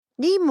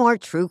Need more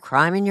true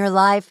crime in your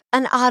life?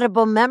 An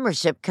Audible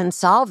membership can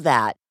solve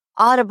that.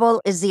 Audible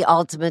is the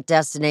ultimate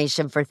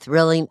destination for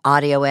thrilling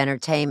audio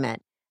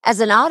entertainment. As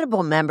an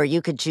Audible member,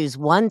 you could choose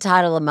one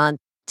title a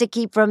month to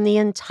keep from the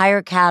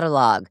entire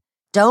catalog.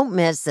 Don't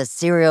miss The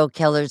Serial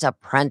Killer's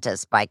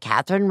Apprentice by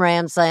Katherine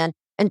Ramsland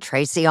and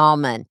Tracy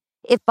Ullman.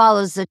 It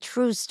follows the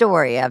true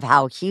story of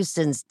how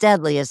Houston's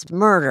deadliest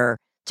murder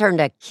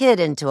turned a kid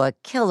into a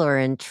killer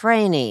in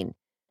training.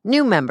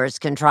 New members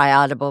can try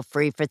Audible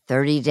free for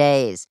 30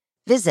 days.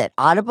 Visit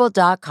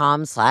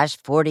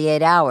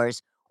audible.com/48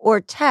 hours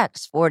or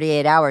text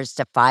 48 hours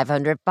to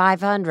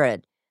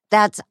 500-500.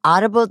 That's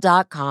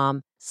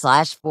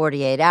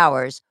audible.com/48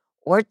 hours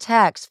or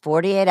text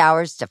 48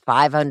 hours to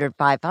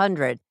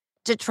 500-500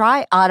 to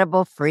try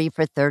Audible free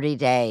for 30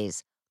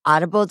 days.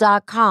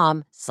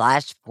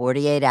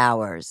 Audible.com/48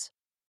 hours.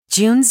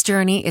 June's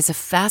Journey is a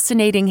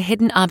fascinating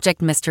hidden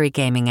object mystery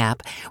gaming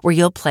app where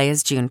you'll play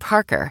as June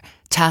Parker,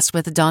 tasked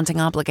with a daunting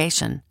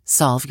obligation: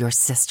 solve your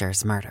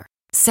sister's murder.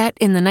 Set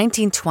in the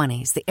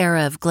 1920s, the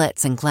era of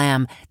glitz and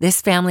glam, this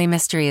family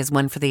mystery is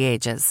one for the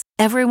ages.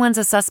 Everyone's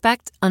a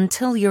suspect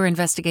until your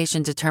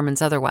investigation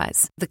determines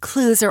otherwise. The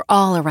clues are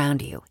all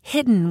around you,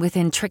 hidden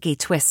within tricky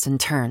twists and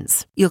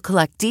turns. You'll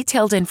collect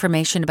detailed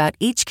information about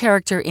each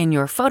character in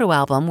your photo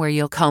album where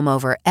you'll comb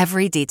over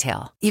every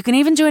detail. You can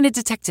even join a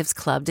detectives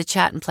club to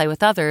chat and play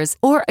with others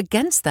or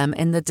against them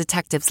in the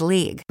Detectives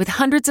League. With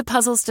hundreds of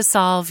puzzles to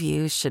solve,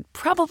 you should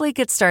probably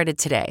get started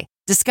today.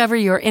 Discover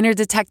your inner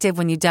detective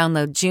when you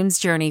download June's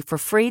Journey for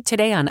free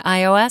today on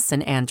iOS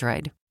and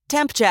Android.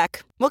 Temp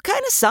check. What kind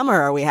of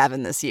summer are we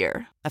having this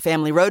year? A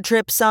family road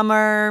trip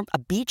summer? A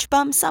beach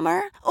bum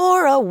summer?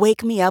 Or a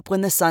wake me up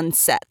when the sun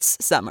sets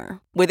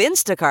summer? With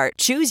Instacart,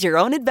 choose your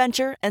own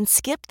adventure and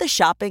skip the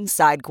shopping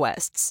side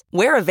quests.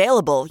 Where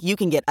available, you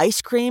can get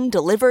ice cream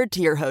delivered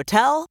to your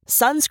hotel,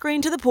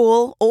 sunscreen to the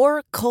pool,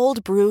 or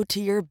cold brew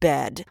to your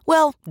bed.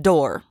 Well,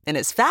 door, in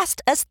as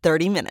fast as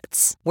 30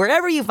 minutes.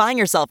 Wherever you find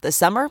yourself this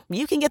summer,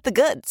 you can get the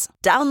goods.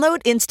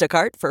 Download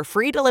Instacart for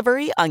free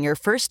delivery on your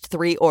first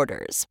 3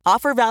 orders.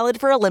 Offer valid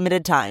for a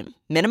limited time.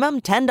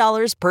 Minimum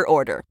 $10 per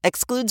order.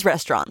 Excludes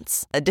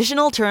restaurants.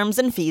 Additional terms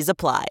and fees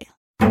apply.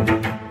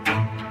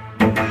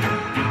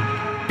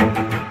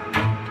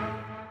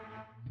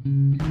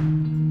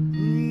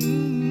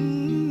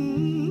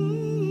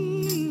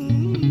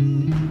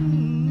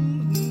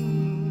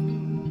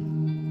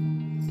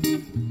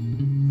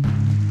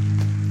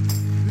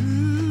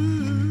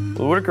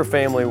 The Whitaker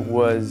family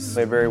was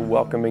a very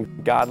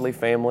welcoming, godly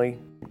family.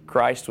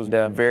 Christ was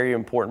a very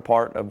important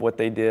part of what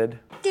they did.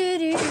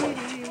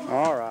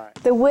 All right.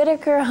 The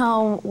Whitaker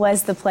home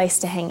was the place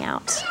to hang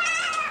out.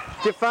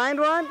 Did you find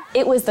one?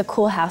 It was the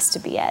cool house to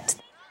be at.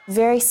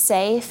 Very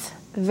safe,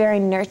 very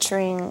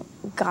nurturing,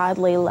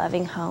 godly,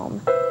 loving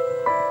home.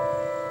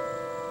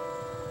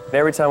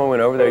 Every time we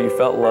went over there, you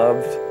felt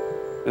loved.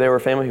 They were a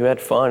family who had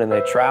fun, and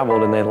they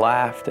traveled, and they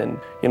laughed, and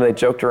they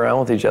joked around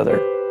with each other.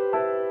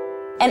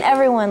 And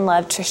everyone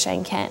loved Trisha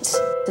and Kent.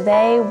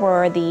 They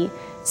were the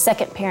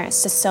second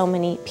parents to so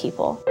many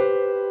people.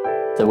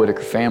 The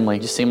Whitaker family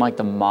just seemed like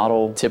the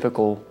model,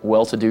 typical,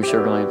 well-to-do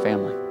Sugar Land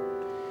family.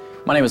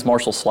 My name is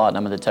Marshall Slott, and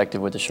I'm a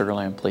detective with the Sugar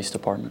Land Police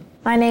Department.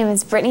 My name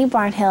is Brittany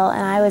Barnhill,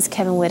 and I was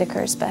Kevin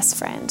Whitaker's best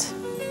friend.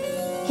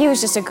 He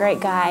was just a great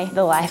guy,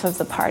 the life of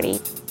the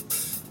party.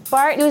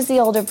 Bart was the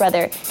older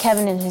brother.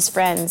 Kevin and his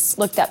friends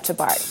looked up to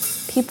Bart.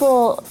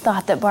 People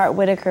thought that Bart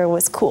Whitaker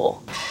was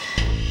cool.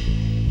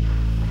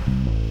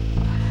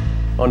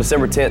 On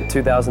December 10th,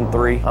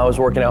 2003, I was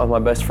working out with my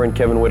best friend,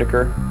 Kevin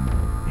Whitaker.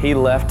 He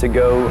left to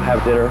go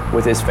have dinner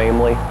with his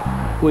family.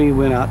 We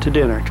went out to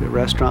dinner to a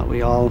restaurant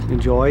we all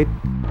enjoyed.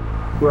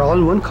 We're all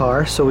in one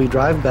car, so we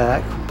drive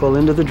back, pull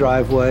into the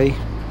driveway.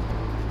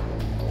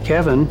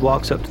 Kevin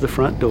walks up to the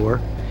front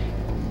door,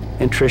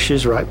 and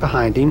Trisha's right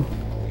behind him.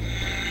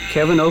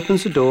 Kevin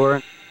opens the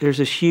door. There's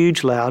this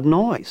huge, loud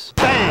noise.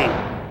 Bang!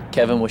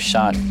 Kevin was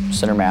shot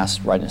center mass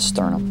right in his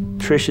sternum.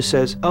 Trisha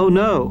says, "Oh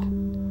no,"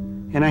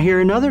 and I hear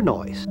another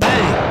noise.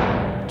 Bang!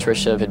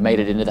 Trisha had made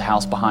it into the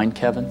house behind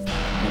Kevin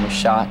and was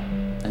shot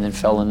and then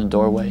fell in the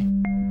doorway.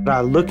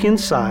 I look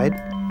inside,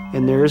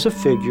 and there is a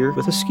figure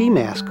with a ski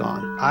mask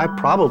on. I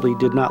probably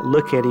did not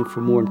look at him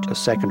for more than a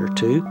second or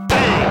two.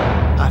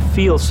 Bang! I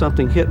feel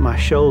something hit my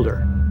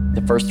shoulder.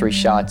 The first 3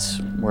 shots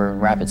were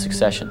in rapid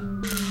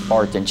succession.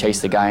 Bart then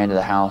chased the guy into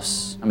the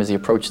house. As he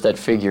approached that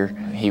figure,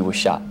 he was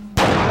shot.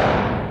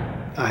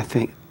 I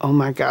think, oh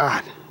my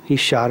God, he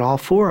shot all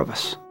 4 of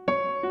us.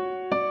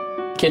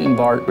 Kent and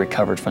Bart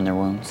recovered from their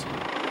wounds.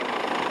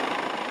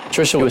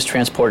 Trisha was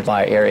transported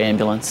by air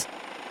ambulance.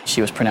 She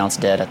was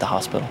pronounced dead at the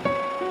hospital.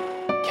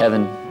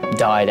 Kevin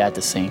died at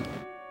the scene.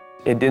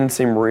 It didn't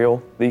seem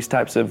real. These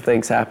types of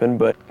things happen,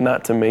 but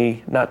not to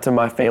me, not to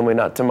my family,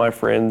 not to my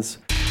friends.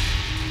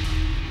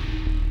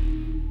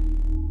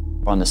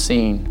 On the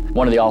scene,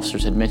 one of the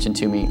officers had mentioned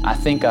to me, "I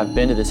think I've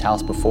been to this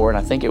house before, and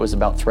I think it was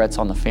about threats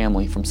on the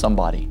family from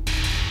somebody."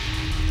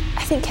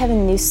 I think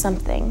Kevin knew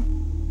something.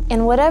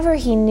 And whatever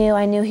he knew,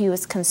 I knew he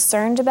was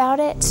concerned about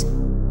it.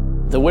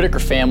 The Whitaker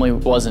family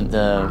wasn't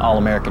the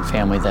all-American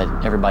family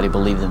that everybody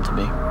believed them to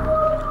be.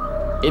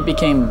 It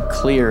became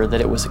clear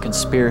that it was a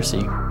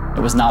conspiracy.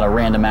 It was not a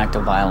random act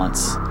of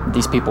violence.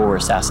 These people were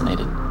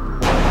assassinated.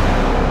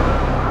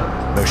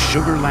 The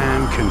Sugar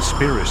Land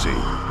Conspiracy.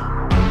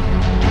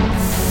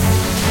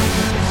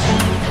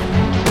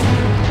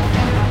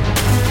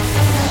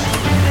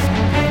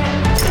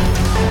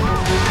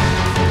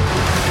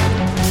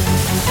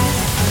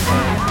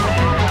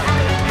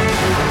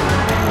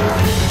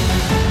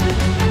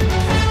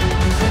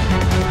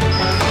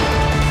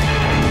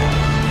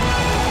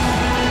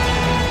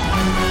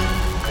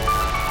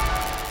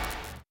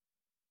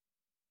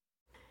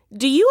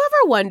 Do you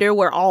ever wonder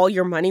where all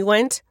your money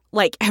went?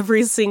 Like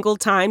every single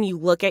time you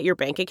look at your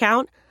bank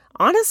account?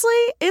 Honestly,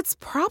 it's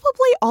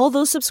probably all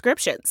those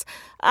subscriptions.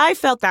 I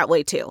felt that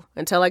way too,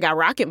 until I got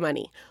Rocket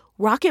Money.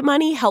 Rocket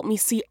Money helped me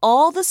see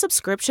all the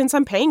subscriptions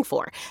I'm paying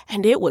for,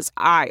 and it was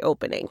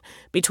eye-opening.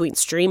 Between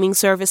streaming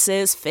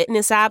services,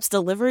 fitness apps,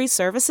 delivery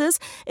services,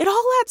 it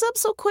all adds up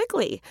so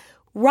quickly.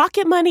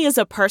 Rocket Money is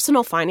a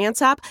personal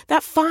finance app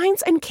that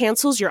finds and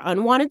cancels your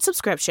unwanted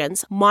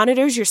subscriptions,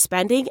 monitors your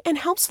spending, and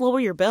helps lower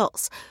your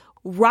bills.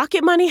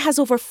 Rocket Money has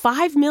over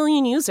 5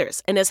 million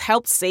users and has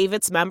helped save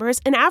its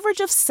members an average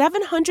of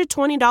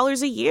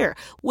 $720 a year,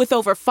 with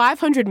over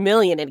 500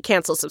 million in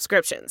canceled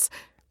subscriptions.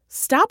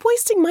 Stop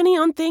wasting money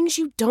on things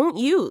you don't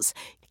use.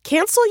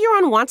 Cancel your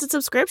unwanted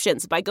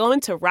subscriptions by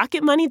going to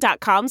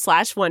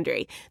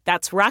rocketmoney.com/Wondery.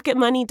 That's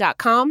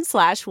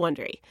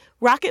rocketmoney.com/Wondery.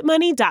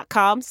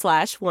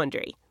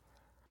 rocketmoney.com/Wondery.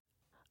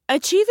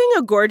 Achieving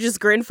a gorgeous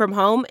grin from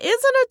home isn't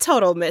a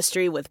total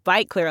mystery with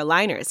Bite Clear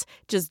aligners.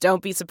 Just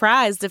don't be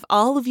surprised if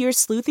all of your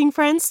sleuthing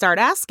friends start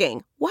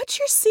asking, "What's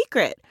your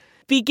secret?"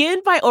 Begin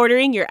by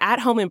ordering your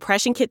at-home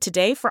impression kit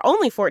today for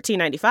only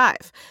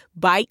 $14.95.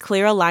 Bite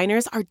Clear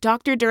aligners are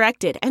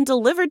doctor-directed and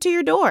delivered to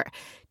your door.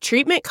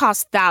 Treatment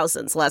costs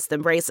thousands less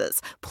than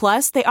braces.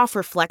 Plus, they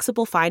offer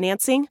flexible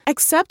financing,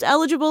 accept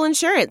eligible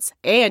insurance,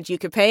 and you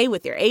can pay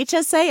with your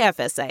HSA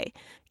FSA.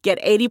 Get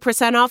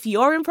 80% off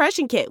your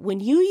impression kit when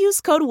you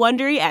use code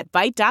WONDERY at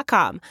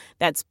Byte.com.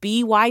 That's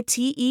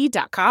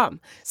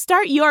BYTE.com.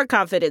 Start your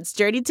confidence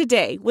journey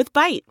today with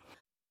Byte.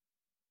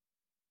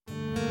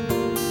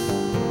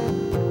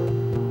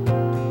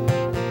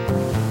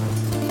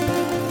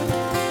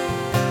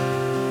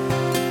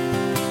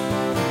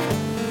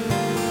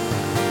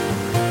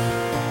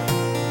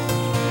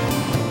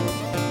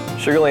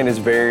 Sugar Land is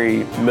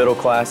very middle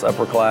class,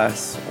 upper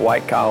class,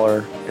 white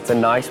collar. It's a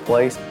nice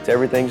place.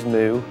 Everything's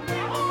new.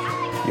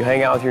 You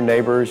hang out with your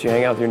neighbors, you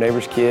hang out with your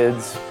neighbors'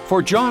 kids.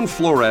 For John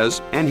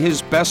Flores and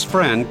his best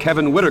friend,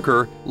 Kevin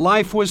Whitaker,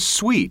 life was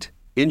sweet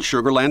in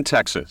Sugar Land,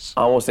 Texas.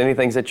 Almost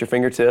anything's at your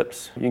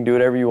fingertips. You can do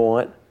whatever you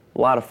want.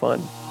 A lot of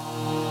fun.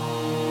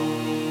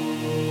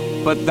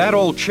 But that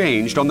all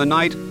changed on the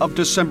night of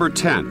December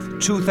 10th,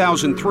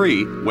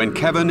 2003, when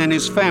Kevin and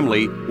his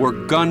family were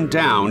gunned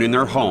down in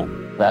their home.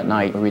 That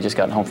night, we just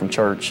got home from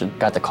church and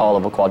got the call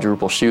of a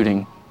quadruple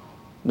shooting.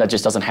 That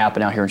just doesn't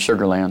happen out here in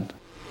Sugar Land.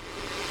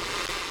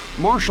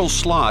 Marshall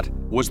Slott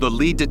was the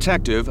lead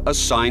detective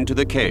assigned to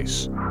the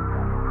case.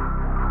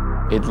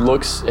 It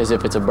looks as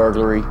if it's a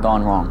burglary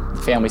gone wrong.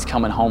 The family's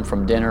coming home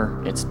from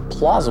dinner. It's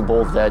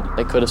plausible that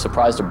they could have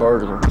surprised a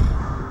burglar.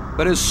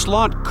 But as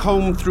Slott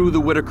combed through the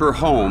Whitaker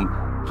home,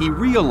 he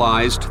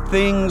realized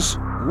things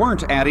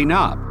weren't adding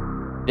up.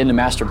 In the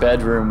master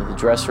bedroom, the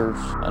dressers,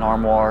 an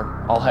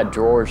armoire, all had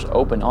drawers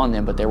open on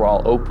them, but they were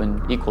all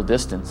open equal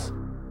distance.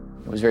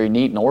 It was very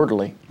neat and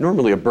orderly.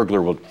 Normally a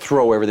burglar will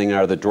throw everything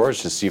out of the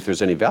drawers to see if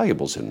there's any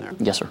valuables in there.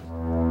 Yes, sir.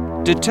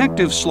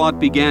 Detective Slott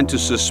began to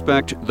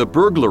suspect the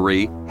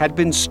burglary had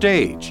been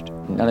staged.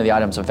 None of the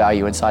items of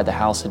value inside the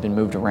house had been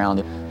moved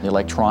around. The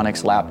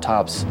electronics,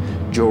 laptops,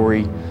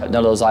 jewelry, none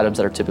of those items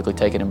that are typically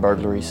taken in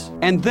burglaries.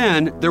 And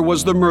then there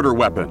was the murder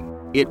weapon.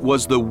 It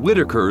was the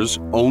Whitakers'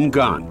 own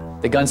gun.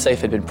 The gun safe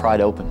had been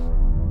pried open.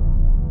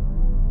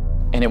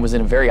 And it was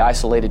in a very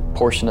isolated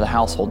portion of the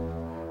household.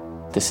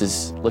 This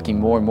is looking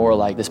more and more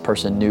like this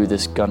person knew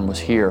this gun was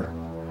here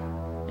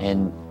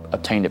and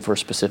obtained it for a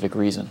specific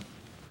reason.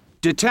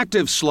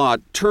 Detective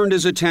Slott turned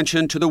his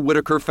attention to the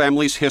Whitaker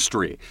family's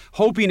history,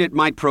 hoping it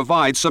might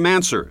provide some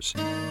answers.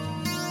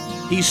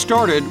 He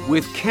started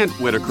with Kent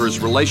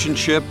Whitaker's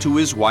relationship to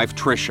his wife,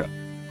 Tricia.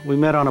 We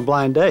met on a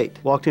blind date,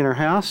 walked in her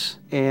house,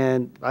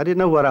 and I didn't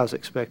know what I was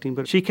expecting,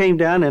 but she came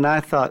down and I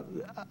thought,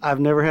 I've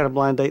never had a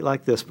blind date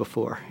like this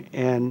before.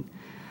 And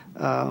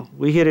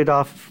we hit it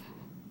off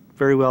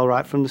very well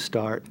right from the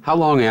start. How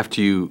long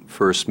after you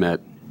first met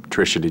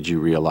Tricia did you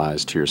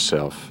realize to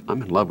yourself,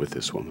 I'm in love with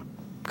this woman?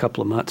 A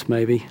couple of months,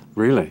 maybe.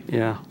 Really?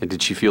 Yeah. And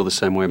did she feel the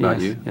same way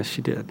about you? Yes,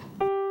 she did.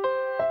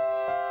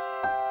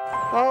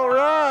 All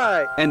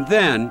right. And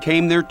then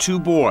came their two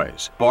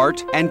boys,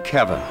 Bart and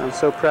Kevin. I'm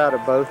so proud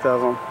of both of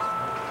them.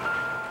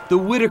 The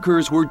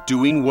Whitakers were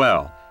doing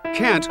well.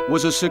 Kent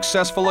was a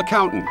successful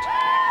accountant.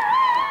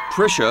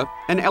 Tricia,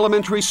 an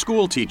elementary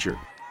school teacher.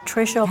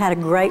 Tricia had a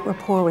great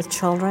rapport with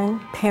children.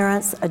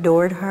 Parents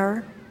adored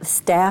her. The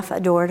staff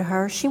adored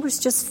her. She was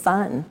just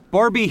fun.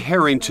 Barbie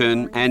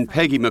Harrington and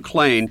Peggy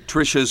McLean,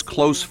 Trisha's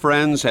close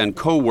friends and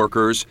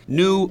co-workers,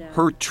 knew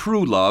her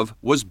true love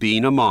was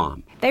being a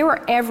mom. They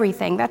were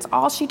everything. That's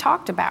all she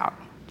talked about.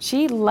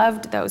 She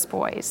loved those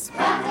boys.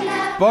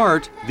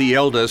 Bart, the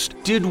eldest,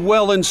 did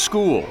well in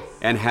school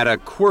and had a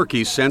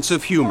quirky sense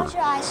of humor.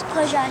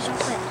 Close your eyes real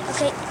quick,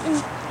 okay?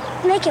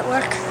 And make it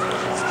work.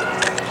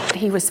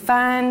 He was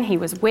fun, he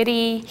was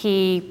witty,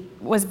 he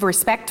was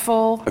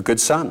respectful. A good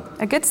son.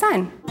 A good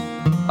son.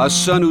 A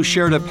son who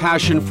shared a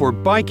passion for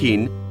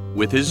biking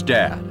with his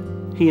dad.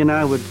 He and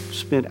I would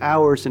spend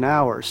hours and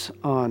hours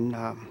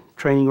on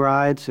training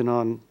rides and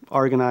on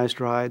organized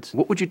rides.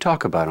 What would you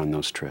talk about on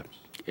those trips?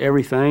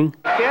 Everything.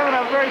 Kevin,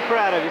 I'm very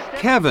proud of you.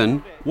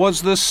 Kevin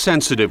was the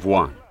sensitive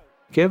one.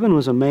 Kevin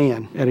was a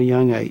man at a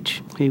young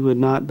age. He would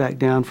not back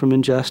down from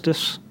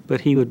injustice,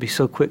 but he would be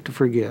so quick to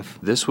forgive.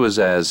 This was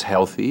as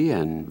healthy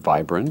and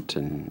vibrant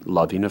and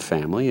loving a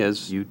family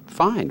as you'd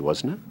find,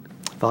 wasn't it?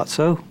 Thought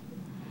so.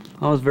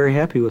 I was very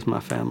happy with my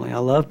family. I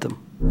loved them.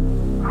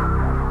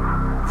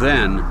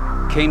 Then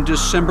came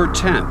December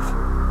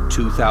 10th,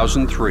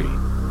 2003.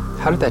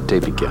 How did that day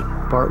begin?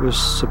 Bart was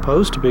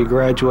supposed to be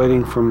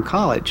graduating from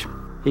college.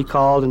 He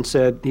called and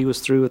said he was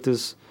through with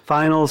his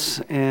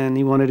finals and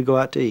he wanted to go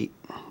out to eat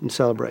and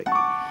celebrate.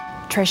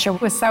 Trisha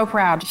was so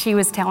proud. She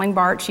was telling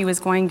Bart she was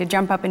going to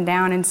jump up and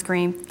down and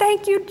scream,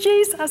 "Thank you,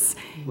 Jesus."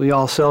 We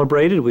all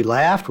celebrated, we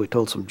laughed, we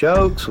told some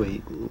jokes,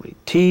 we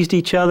teased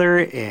each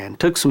other and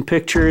took some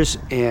pictures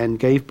and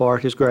gave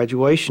Bart his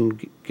graduation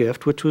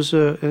gift, which was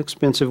an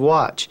expensive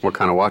watch. What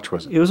kind of watch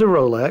was it? It was a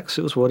Rolex.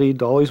 It was what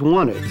he'd always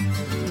wanted.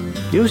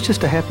 It was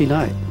just a happy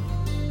night.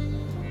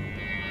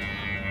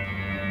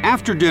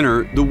 After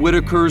dinner, the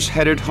Whitakers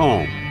headed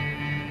home.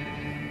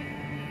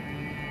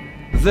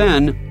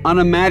 Then,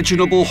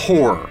 unimaginable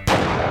horror.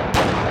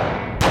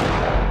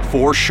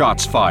 4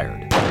 shots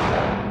fired.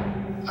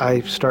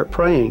 I start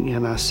praying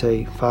and I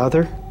say,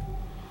 Father,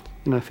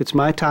 if it's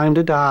my time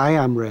to die,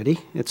 I'm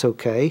ready. It's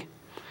okay.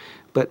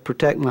 But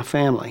protect my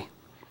family.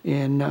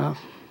 And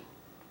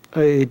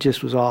it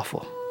just was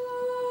awful.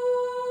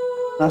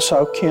 I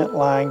saw Kent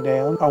lying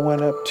down. I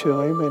went up to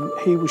him and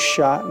he was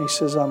shot and he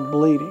says, I'm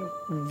bleeding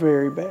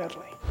very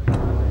badly.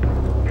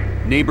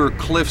 Neighbor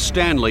Cliff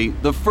Stanley,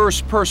 the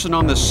first person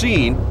on the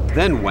scene,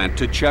 then went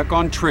to check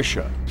on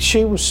Trisha.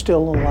 She was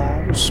still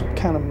alive, was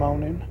kind of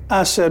moaning.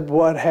 I said,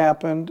 what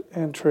happened?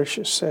 And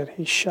Trisha said,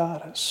 he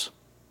shot us.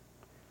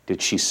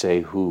 Did she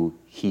say who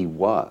he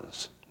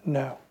was?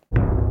 No.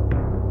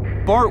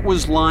 Bart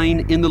was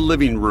lying in the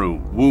living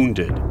room,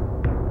 wounded.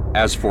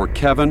 As for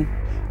Kevin,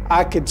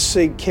 I could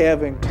see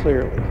Kevin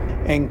clearly,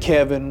 and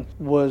Kevin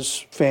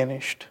was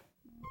finished.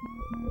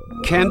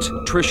 Kent,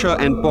 Trisha,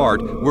 and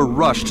Bart were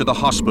rushed to the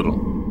hospital,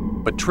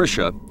 but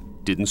Trisha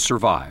didn't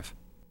survive.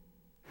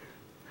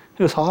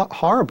 It was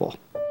horrible.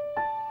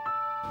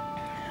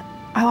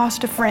 I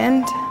lost a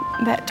friend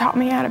that taught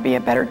me how to be a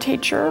better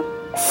teacher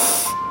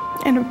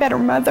and a better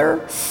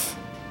mother.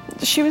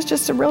 She was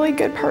just a really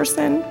good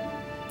person,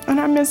 and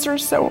I miss her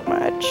so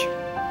much.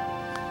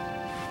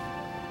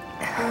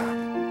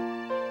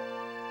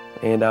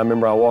 And I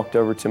remember I walked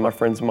over to my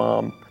friend's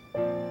mom,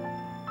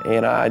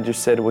 and I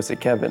just said, was it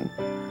Kevin?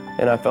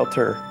 And I felt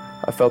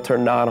her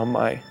nod on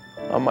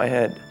my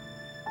head.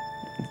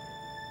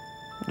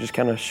 Just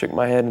kind of shook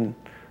my head and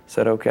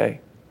said,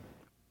 okay.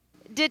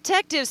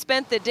 Detectives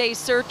spent the day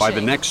searching. By the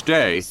next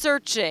day,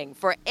 searching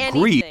for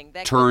anything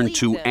that turned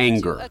to them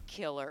anger. To a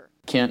killer.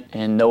 Kent,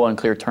 in no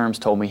unclear terms,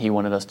 told me he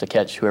wanted us to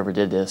catch whoever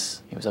did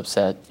this. He was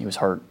upset. He was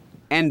hurt.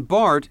 And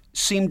Bart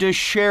seemed to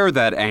share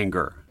that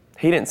anger.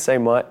 He didn't say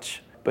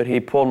much, but he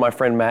pulled my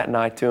friend Matt and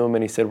I to him,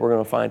 and he said, we're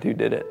going to find who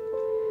did it.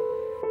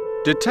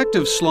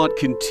 Detective Slott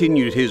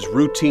continued his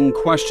routine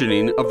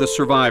questioning of the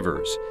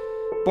survivors.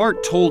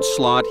 Bart told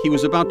Slott he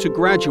was about to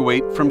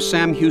graduate from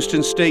Sam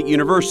Houston State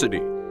University,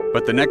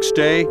 but the next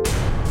day,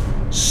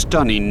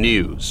 stunning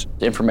news.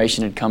 The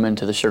information had come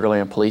into the Sugar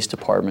Land Police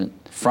Department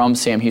from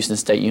Sam Houston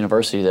State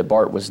University that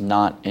Bart was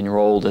not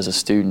enrolled as a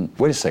student.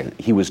 Wait a second,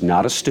 he was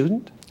not a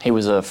student? He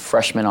was a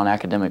freshman on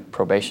academic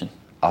probation.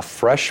 A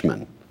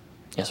freshman?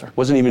 Yes, sir.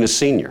 Wasn't even a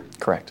senior?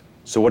 Correct.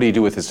 So what do you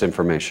do with this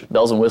information?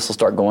 Bells and whistles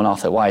start going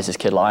off that why is this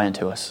kid lying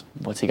to us?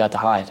 What's he got to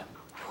hide?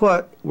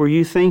 What were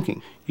you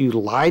thinking? You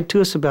lied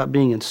to us about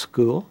being in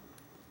school?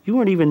 You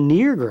weren't even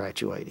near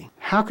graduating.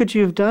 How could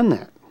you have done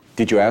that?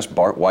 Did you ask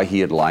Bart why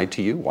he had lied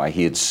to you? Why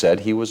he had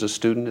said he was a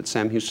student at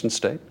Sam Houston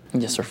State?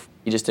 Yes, sir.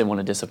 He just didn't want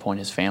to disappoint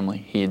his family.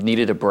 He had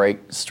needed a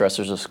break.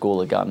 Stressors of school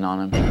had gotten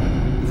on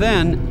him.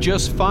 Then,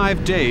 just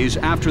 5 days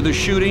after the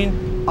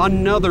shooting,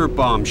 another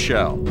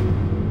bombshell.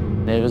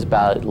 It was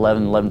about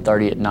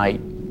 11:30 at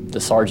night. The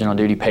sergeant on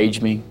duty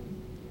paged me,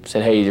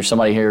 said, hey, there's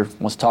somebody here who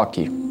wants to talk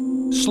to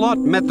you. Slott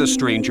met the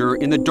stranger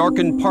in the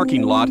darkened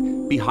parking lot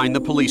behind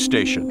the police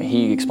station.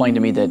 He explained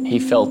to me that he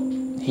felt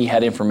he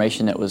had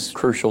information that was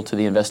crucial to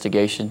the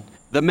investigation.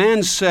 The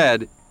man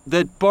said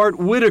that Bart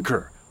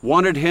Whitaker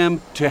wanted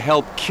him to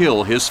help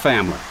kill his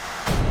family.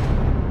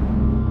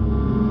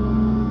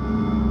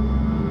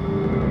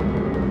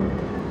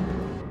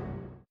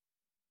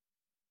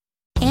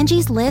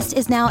 Angie's List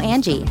is now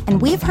Angie,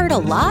 and we've heard a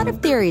lot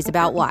of theories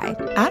about why.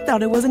 I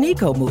thought it was an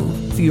eco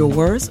move. Fewer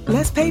words,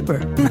 less paper.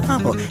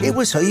 No, it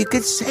was so you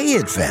could say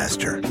it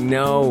faster.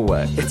 No,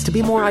 it's to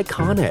be more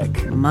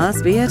iconic.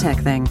 Must be a tech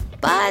thing.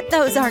 But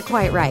those aren't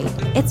quite right.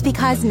 It's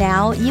because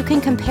now you can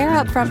compare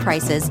upfront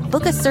prices,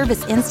 book a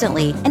service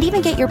instantly, and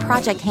even get your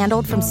project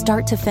handled from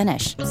start to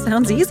finish.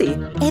 Sounds easy.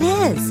 It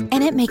is,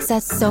 and it makes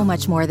us so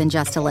much more than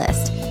just a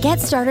list. Get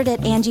started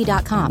at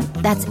Angie.com.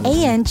 That's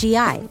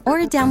ANGI, or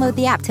download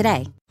the app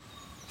today.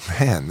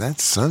 Man,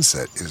 that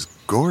sunset is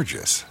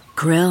gorgeous.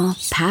 Grill,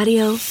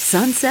 patio,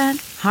 sunset.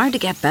 Hard to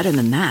get better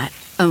than that.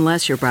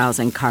 Unless you're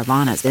browsing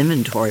Carvana's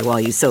inventory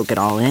while you soak it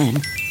all in.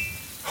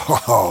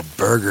 Oh,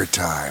 burger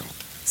time.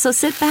 So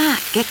sit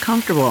back, get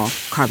comfortable.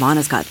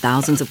 Carvana's got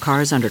thousands of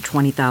cars under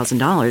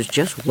 $20,000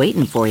 just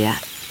waiting for you.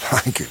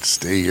 I could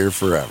stay here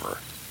forever.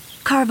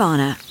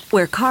 Carvana,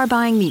 where car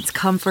buying meets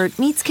comfort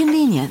meets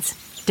convenience.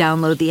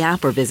 Download the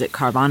app or visit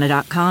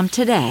Carvana.com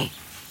today.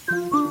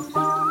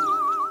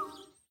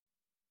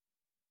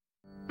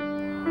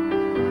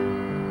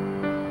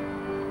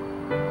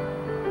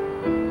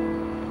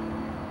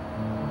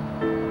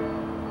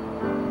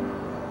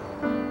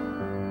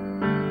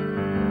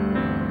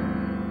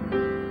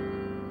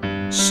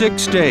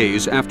 Six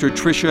days after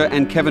Tricia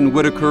and Kevin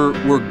Whitaker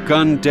were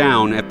gunned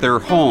down at their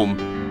home,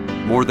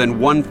 more than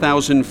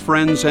 1,000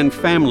 friends and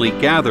family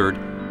gathered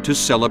to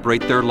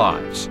celebrate their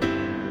lives.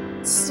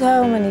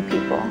 So many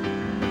people.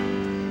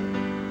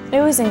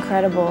 It was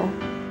incredible.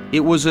 It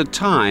was a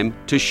time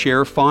to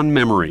share fond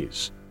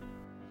memories.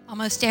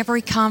 Almost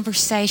every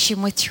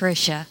conversation with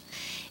Tricia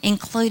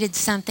included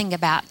something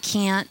about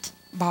Kent,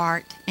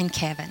 Bart, and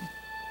Kevin.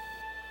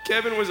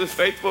 Kevin was a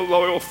faithful,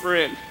 loyal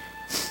friend.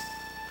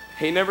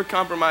 He never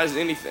compromised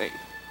anything.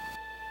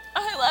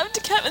 I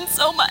loved Kevin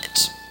so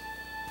much.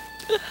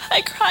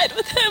 I cried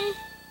with him.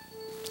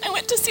 I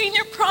went to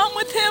senior prom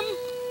with him.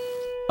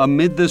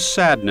 Amid the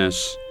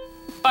sadness,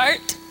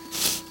 Bart,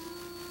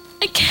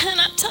 I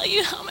cannot tell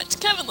you how much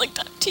Kevin looked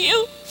up to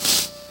you.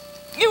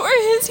 You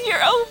were his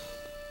hero.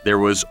 there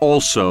was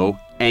also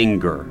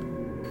anger.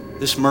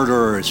 This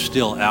murderer is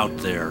still out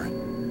there.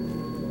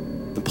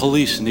 The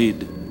police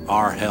need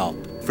our help.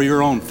 For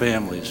your own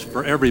families,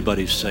 for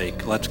everybody's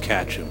sake, let's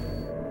catch him.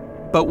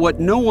 But what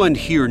no one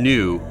here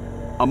knew,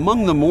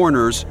 among the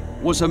mourners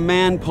was a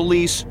man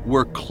police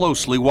were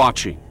closely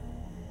watching.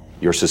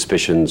 Your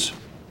suspicions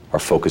are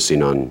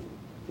focusing on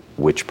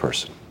which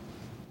person?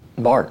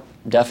 Bart,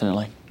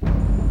 definitely.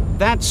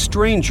 That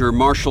stranger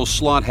Marshall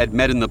Slott had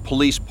met in the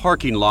police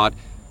parking lot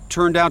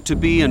turned out to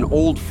be an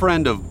old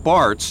friend of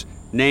Bart's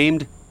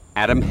named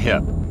Adam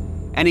Hipp.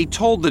 And he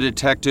told the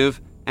detective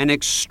an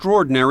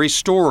extraordinary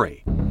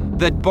story,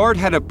 that Bart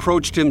had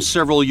approached him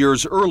several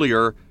years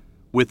earlier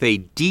with a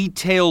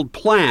detailed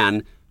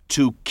plan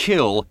to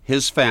kill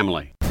his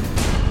family.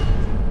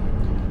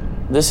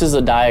 This is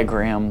a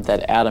diagram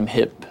that Adam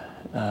Hipp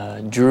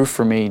drew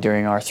for me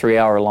during our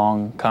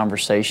 3-hour-long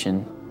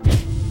conversation.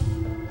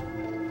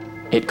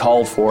 It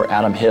called for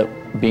Adam Hipp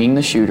being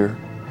the shooter,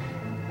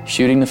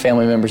 shooting the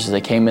family members as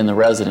they came in the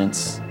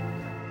residence.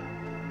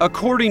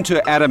 According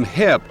to Adam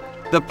Hipp,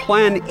 the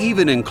plan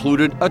even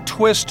included a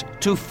twist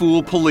to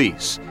fool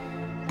police.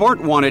 Bart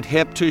wanted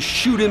Hipp to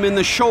shoot him in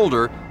the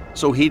shoulder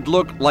so he'd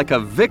look like a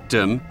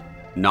victim,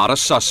 not a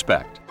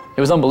suspect.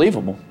 It was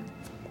unbelievable.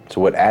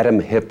 So what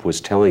Adam Hipp was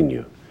telling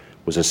you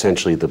was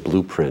essentially the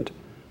blueprint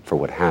for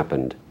what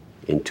happened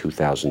in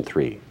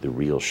 2003, the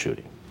real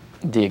shooting.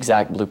 The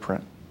exact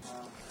blueprint.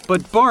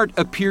 But Bart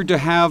appeared to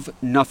have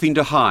nothing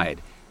to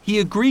hide. He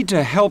agreed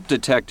to help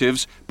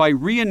detectives by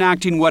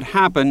reenacting what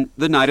happened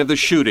the night of the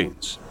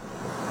shootings.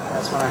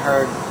 That's when I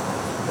heard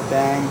the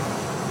bang,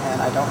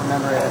 and I don't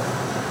remember it.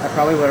 I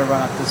probably would have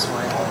run up this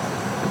way.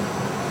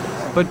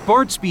 But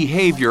Bart's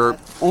behavior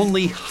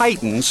only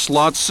heightened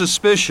Slott's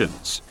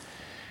suspicions.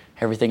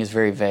 Everything is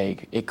very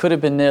vague. It could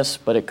have been this,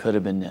 but it could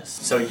have been this.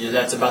 So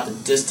that's about the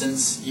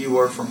distance you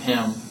were from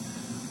him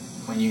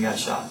when you got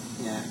shot?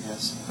 Yeah,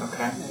 yes.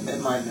 Okay.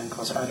 It might have been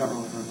closer. I don't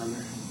really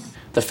remember.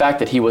 The fact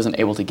that he wasn't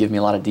able to give me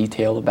a lot of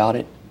detail about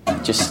it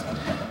just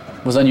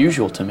was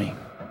unusual to me.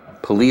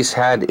 Police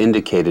had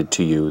indicated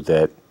to you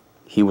that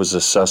he was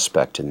a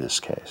suspect in this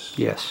case.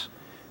 Yes.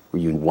 Were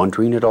you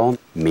wondering at all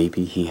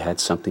maybe he had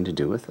something to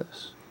do with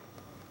this?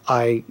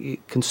 I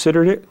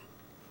considered it,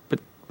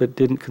 but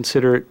didn't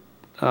consider it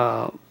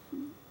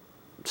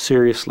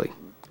seriously.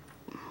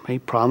 He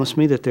promised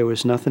me that there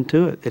was nothing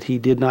to it, that he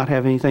did not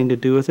have anything to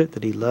do with it,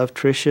 that he loved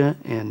Tricia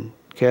and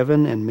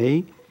Kevin and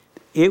me.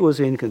 It was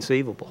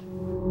inconceivable.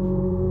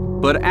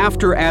 But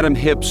after Adam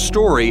Hipp's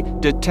story,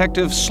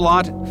 Detective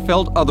Slott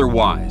felt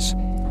otherwise.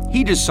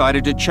 He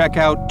decided to check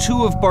out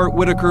two of Bart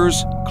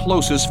Whitaker's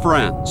closest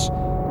friends,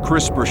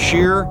 Chris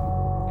Brashear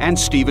and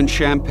Stephen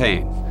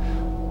Champagne.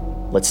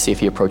 Let's see if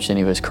he approached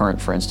any of his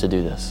current friends to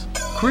do this.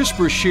 Chris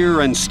Brashear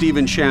and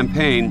Stephen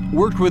Champagne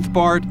worked with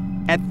Bart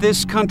at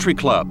this country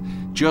club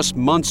just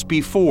months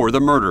before the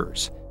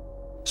murders.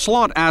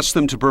 Slott asked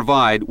them to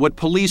provide what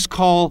police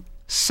call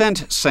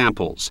scent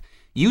samples,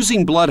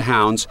 using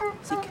bloodhounds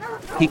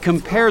he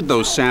compared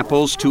those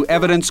samples to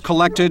evidence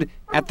collected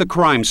at the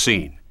crime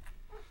scene.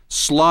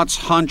 Slott's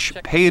hunch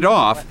paid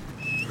off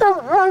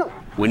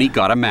when he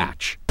got a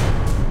match.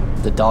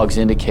 The dogs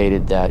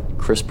indicated that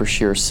Chris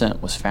Brashear's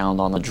scent was found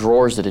on the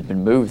drawers that had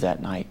been moved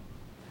that night.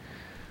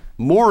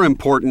 More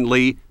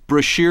importantly,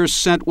 Brashear's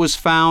scent was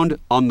found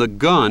on the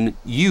gun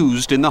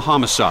used in the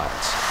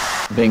homicides.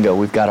 Bingo,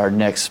 we've got our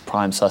next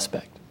prime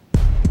suspect.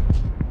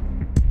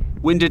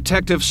 When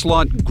Detective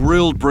Slott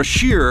grilled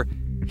Brashear,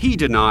 he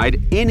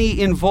denied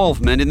any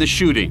involvement in the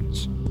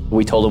shootings.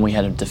 We told him we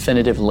had a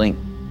definitive link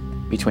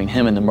between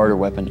him and the murder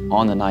weapon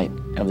on the night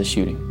of the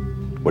shooting.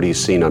 What do you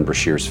seen on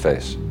Brashear's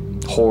face?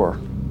 Horror.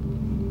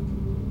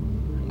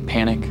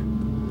 Panic.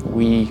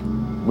 We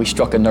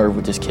struck a nerve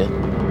with this kid.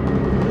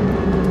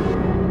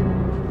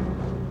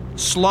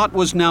 Slott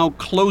was now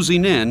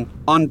closing in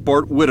on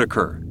Bart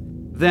Whitaker.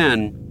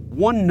 Then,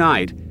 one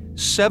night,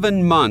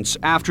 7 months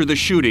after the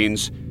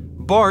shootings,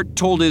 Bart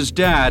told his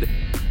dad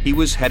he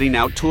was heading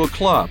out to a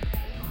club.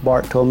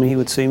 Bart told me he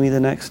would see me the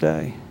next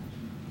day.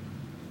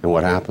 And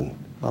what happened?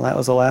 Well, that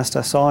was the last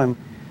I saw him.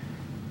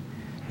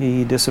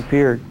 He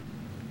disappeared.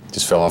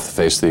 Just fell off the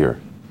face of the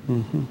earth.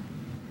 Mm-hmm.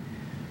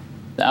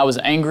 I was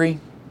angry.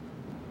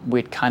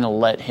 We'd kind of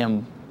let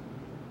him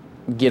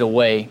get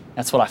away.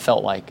 That's what I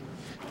felt like.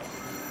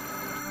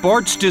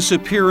 Bart's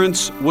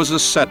disappearance was a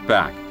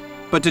setback,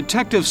 but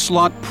Detective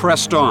Slott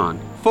pressed on,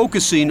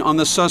 focusing on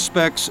the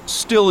suspects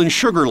still in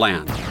Sugar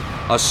Land,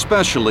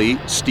 especially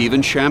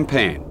Stephen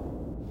Champagne.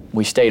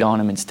 We stayed on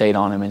him and stayed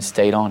on him and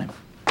stayed on him.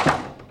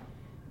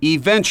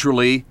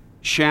 Eventually,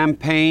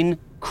 Champagne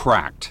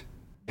cracked.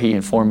 He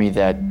informed me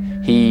that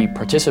he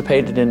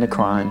participated in the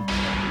crime,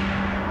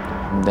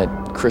 that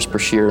Chris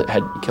Brashear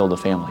had killed a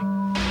family.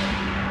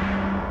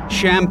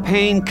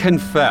 Champagne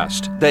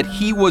confessed that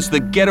he was the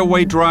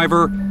getaway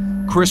driver,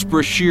 Chris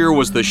Brashear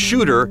was the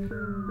shooter,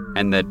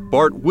 and that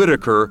Bart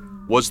Whitaker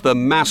was the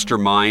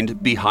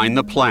mastermind behind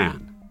the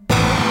plan.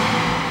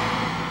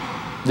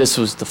 This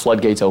was the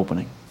floodgates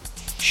opening.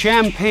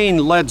 Champagne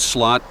led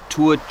Slott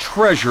to a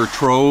treasure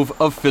trove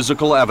of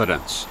physical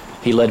evidence.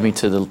 He led me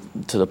to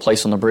the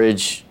place on the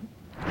bridge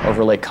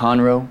over Lake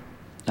Conroe,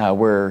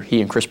 where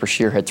he and Chris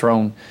Brashear had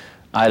thrown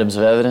items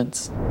of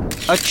evidence.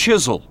 A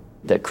chisel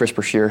that Chris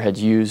Brashear had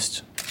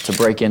used to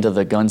break into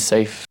the gun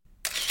safe.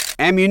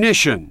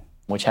 Ammunition,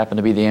 which happened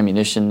to be the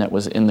ammunition that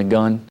was in the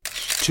gun.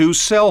 2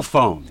 cell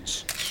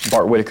phones.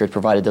 Bart Whitaker had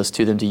provided those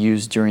to them to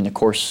use during the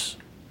course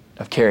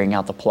of carrying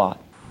out the plot.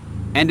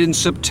 And in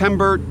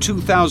September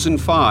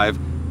 2005,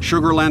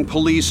 Sugar Land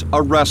police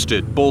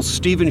arrested both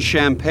Stephen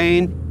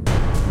Champagne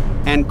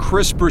and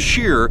Chris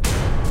Brashear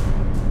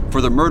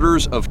for the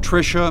murders of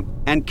Tricia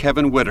and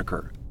Kevin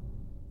Whitaker.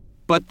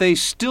 But they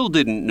still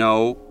didn't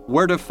know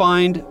where to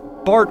find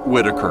Bart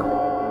Whitaker.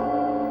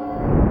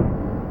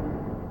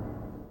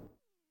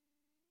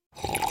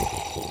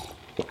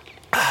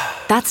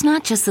 That's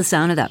not just the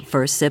sound of that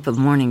first sip of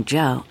Morning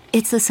Joe.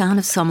 It's the sound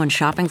of someone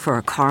shopping for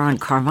a car on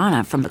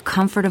Carvana from the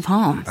comfort of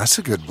home. That's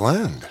a good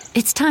blend.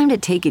 It's time to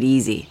take it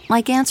easy,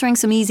 like answering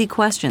some easy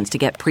questions to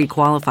get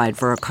pre-qualified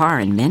for a car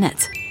in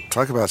minutes.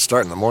 Talk about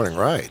starting the morning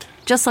right.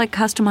 Just like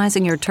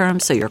customizing your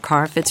terms so your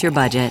car fits your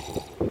budget.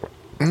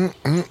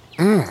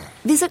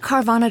 Visit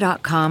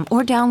Carvana.com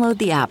or download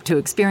the app to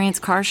experience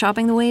car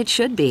shopping the way it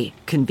should be.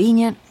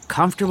 Convenient,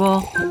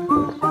 comfortable.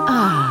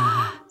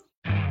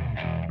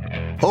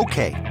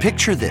 Okay,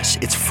 picture this.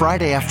 It's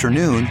Friday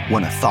afternoon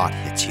when a thought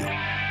hits you.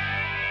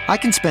 I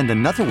can spend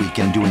another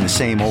weekend doing the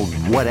same old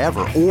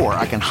whatever, or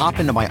I can hop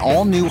into my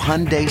all-new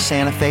Hyundai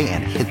Santa Fe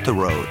and hit the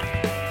road.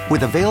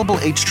 With available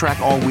H-Track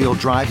all-wheel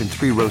drive and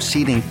 3-row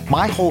seating,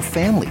 my whole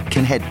family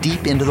can head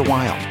deep into the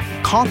wild.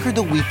 Conquer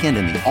the weekend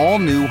in the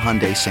all-new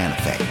Hyundai Santa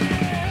Fe.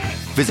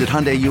 Visit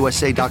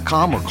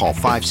HyundaiUSA.com or call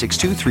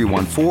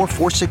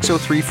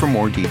 562-314-4603 for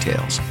more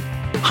details.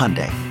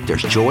 Hyundai,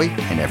 there's joy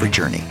in every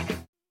journey.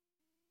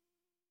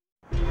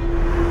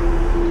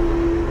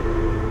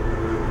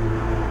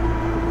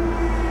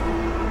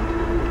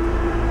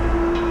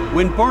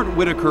 When Bart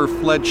Whitaker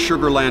fled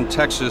Sugar Land,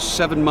 Texas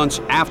 7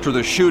 months after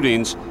the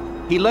shootings,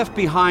 he left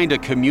behind a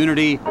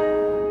community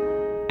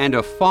and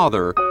a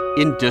father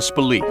in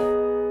disbelief.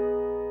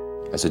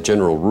 As a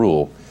general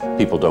rule,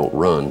 people don't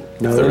run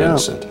if they're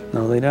innocent.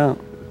 No, they don't.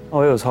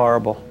 Oh, it was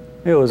horrible.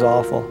 It was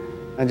awful.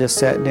 I just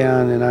sat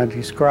down and I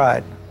just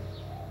cried.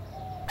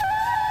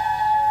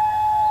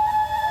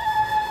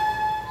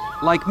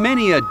 Like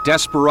many a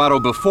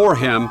desperado before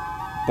him,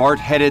 Bart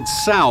headed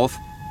south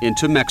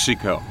into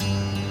Mexico.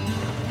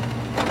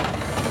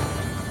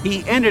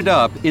 He ended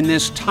up in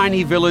this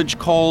tiny village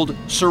called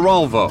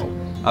Cerralvo,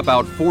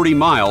 about 40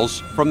 miles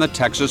from the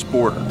Texas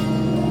border.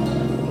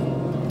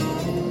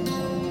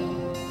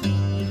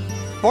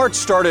 Bart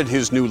started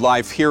his new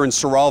life here in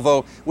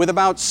Cerralvo with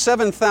about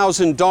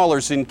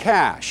 $7,000 in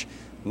cash,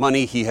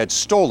 money he had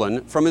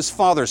stolen from his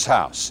father's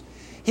house.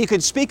 He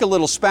could speak a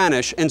little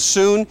Spanish, and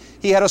soon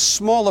he had a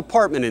small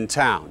apartment in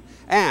town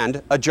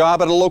and a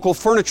job at a local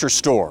furniture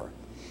store.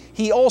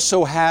 He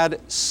also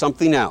had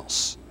something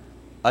else,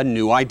 a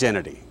new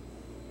identity.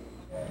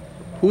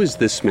 Who is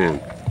this man?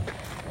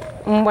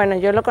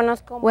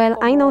 Well,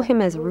 I know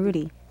him as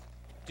Rudy.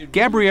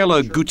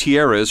 Gabriela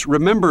Gutierrez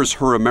remembers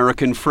her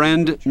American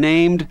friend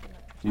named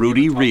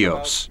Rudy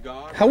Rios.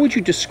 How would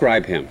you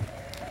describe him?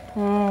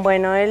 Well,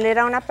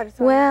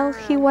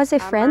 he was a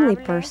friendly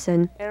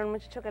person.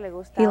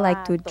 He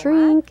liked to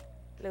drink.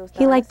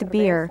 He liked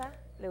beer.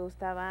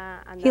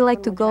 He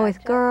liked to go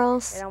with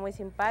girls.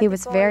 He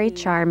was very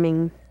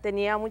charming.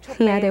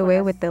 He had a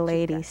way with the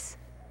ladies.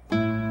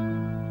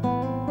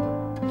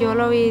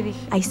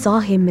 I saw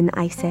him and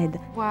I said,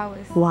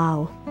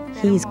 wow,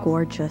 he's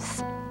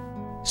gorgeous.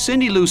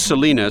 Cindy Lou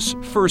Salinas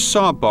first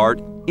saw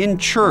Bart in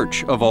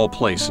church, of all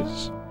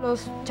places.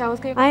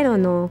 I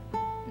don't know.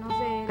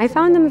 I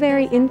found him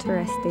very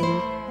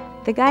interesting.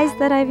 The guys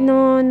that I've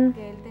known,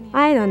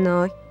 I don't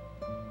know.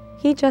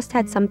 He just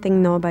had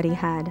something nobody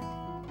had.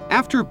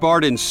 After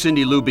Bart and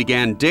Cindy Lou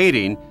began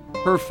dating,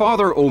 her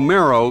father,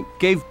 Homero,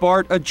 gave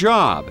Bart a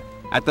job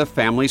at the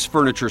family's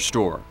furniture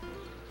store.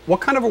 What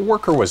kind of a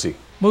worker was he?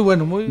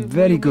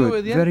 Very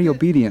good, very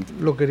obedient.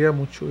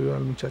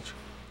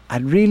 I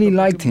really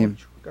liked him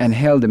and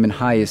held him in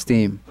high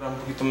esteem.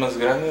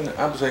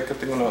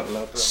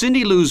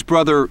 Cindy Lou's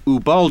brother,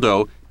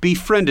 Ubaldo,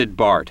 befriended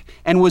Bart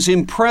and was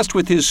impressed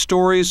with his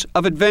stories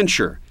of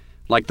adventure,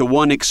 like the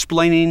one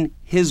explaining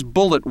his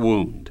bullet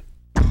wound.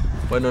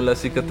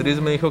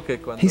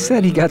 He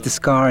said he got the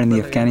scar in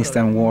the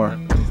Afghanistan war.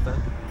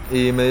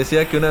 He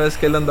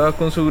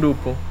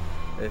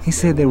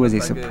said there was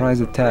a surprise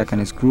attack on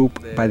his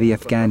group by the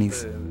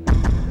Afghanis.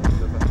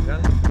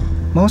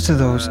 Most of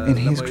those in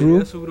his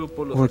group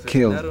were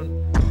killed.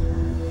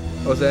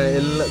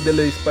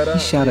 He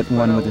shot at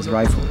one with his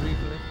rifle,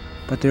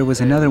 but there was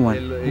another one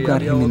who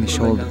got him in the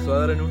shoulder.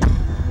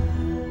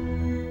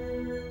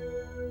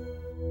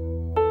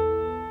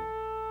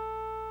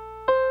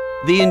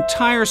 The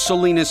entire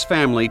Salinas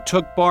family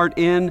took Bart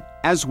in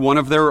as one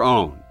of their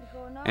own,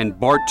 and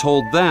Bart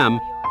told them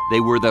they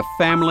were the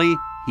family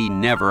he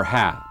never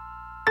had.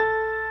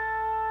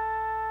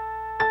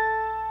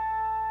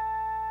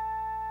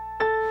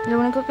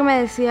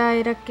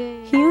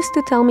 He used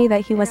to tell me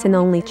that he was an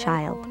only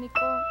child,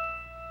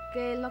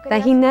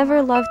 that he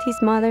never loved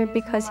his mother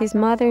because his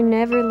mother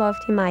never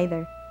loved him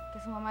either,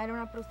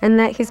 and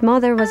that his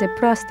mother was a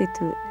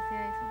prostitute.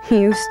 He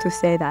used to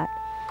say that.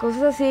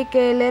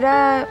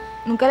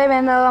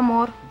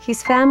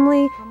 His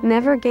family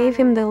never gave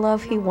him the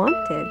love he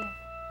wanted.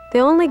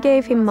 They only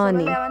gave him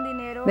money.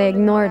 They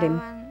ignored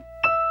him.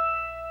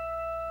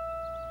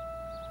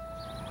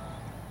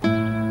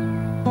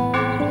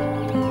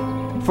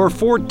 For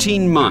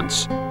 14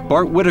 months,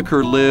 Bart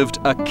Whitaker lived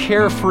a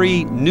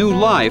carefree new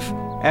life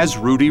as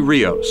Rudy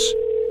Rios.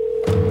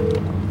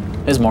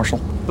 It's Marshall.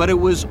 But it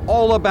was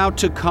all about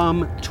to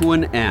come to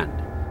an end.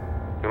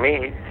 To me,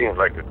 he seems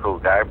like a cool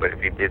guy, but if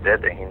he did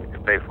that, then he needs to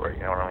pay for it,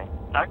 you know what I mean?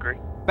 I agree.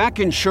 Back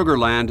in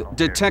Sugarland,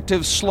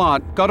 Detective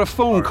Slott got a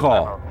phone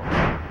call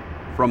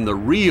from the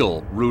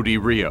real Rudy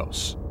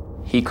Rios.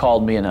 He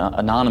called me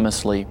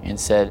anonymously and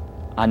said,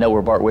 I know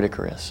where Bart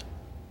Whitaker is.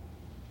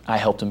 I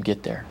helped him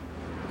get there.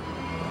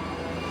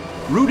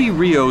 Rudy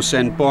Rios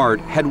and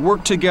Bart had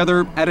worked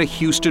together at a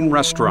Houston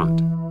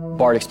restaurant.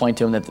 Bart explained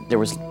to him that there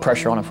was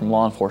pressure on him from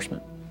law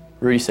enforcement.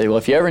 Rudy said, well,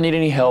 if you ever need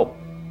any help,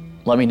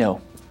 let me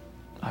know.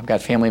 I've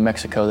got family in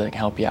Mexico that can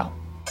help you out.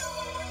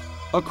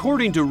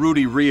 According to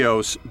Rudy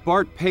Rios,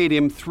 Bart paid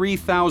him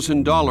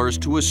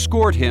 $3,000 to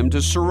escort him to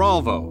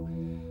Cerralvo.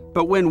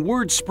 But when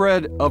word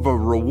spread of a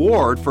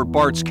reward for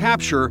Bart's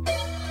capture,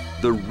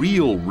 the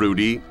real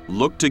Rudy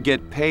looked to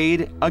get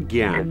paid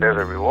again. If there's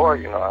a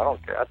reward, I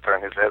don't care. I'd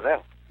turn his head in.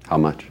 How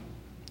much?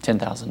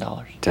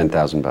 $10,000.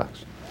 $10,000.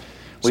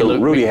 So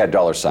Rudy had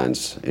dollar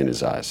signs in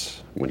his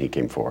eyes when he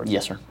came forward?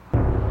 Yes, sir.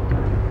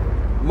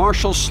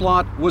 Marshal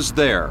Slott was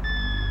there,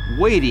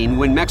 waiting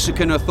when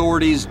Mexican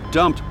authorities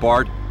dumped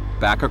Bart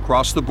back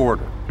across the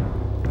border.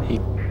 He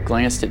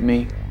glanced at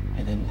me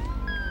and then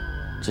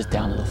just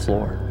down to the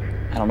floor.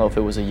 I don't know if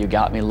it was a you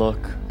got me look,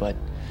 but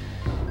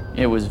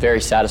it was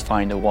very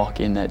satisfying to walk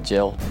in that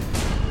jail.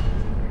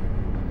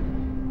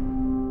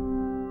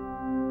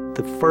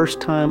 The first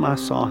time I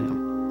saw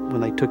him, when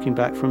they took him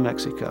back from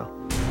Mexico,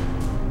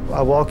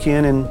 I walk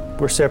in and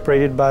we're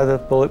separated by the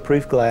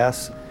bulletproof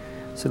glass.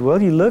 I said, well,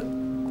 you look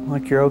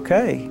like you're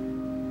okay.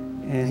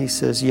 And he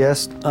says,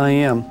 yes, I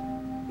am.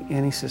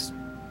 And he says,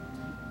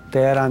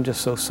 Dad, I'm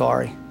just so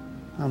sorry.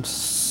 I'm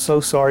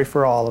so sorry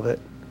for all of it.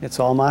 It's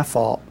all my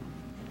fault.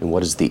 And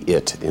what is the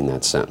it in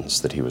that sentence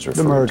that he was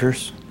referring to? The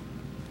murders.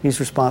 He's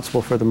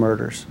responsible for the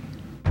murders.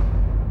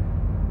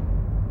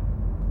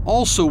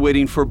 Also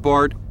waiting for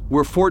Bart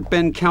were Fort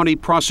Bend County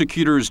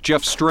prosecutors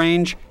Jeff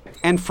Strange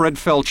and Fred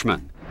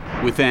Felchman,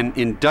 with an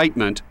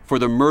indictment for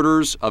the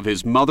murders of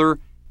his mother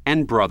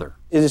and brother.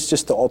 It is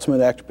just the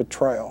ultimate act of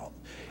betrayal.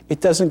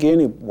 It doesn't get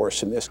any worse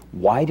than this.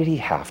 Why did he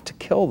have to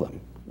kill them?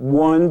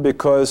 One,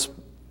 because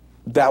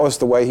that was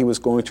the way he was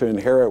going to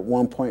inherit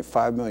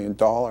 $1.5 million.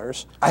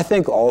 I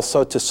think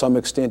also, to some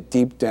extent,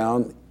 deep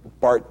down,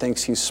 Bart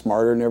thinks he's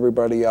smarter than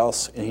everybody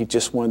else, and he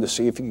just wanted to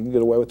see if he could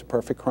get away with the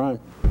perfect crime.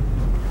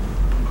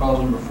 cause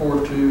number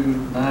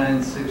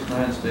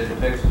 42969, State of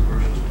Texas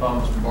versus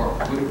Thomas and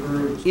Bart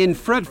Whitaker. In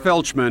Fred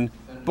Felchman,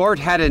 Bart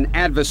had an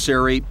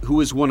adversary who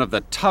is one of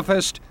the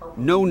toughest,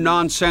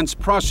 no-nonsense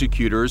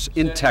prosecutors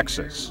in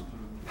Texas.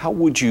 How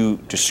would you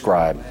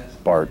describe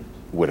Bart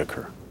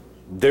Whitaker?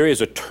 There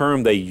is a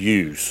term they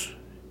use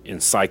in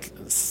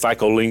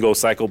psycholingo,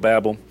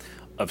 psychobabble,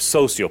 of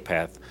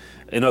sociopath.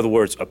 In other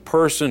words, a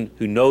person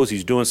who knows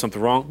he's doing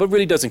something wrong, but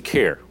really doesn't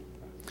care.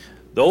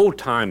 The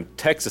old-time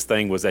Texas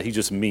thing was that he's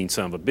just a mean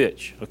son of a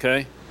bitch,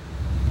 okay?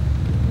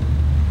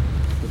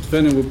 The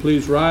defendant will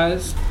please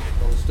rise.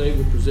 The state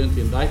will present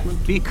the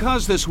indictment.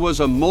 Because this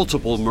was a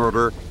multiple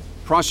murder,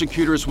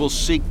 prosecutors will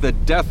seek the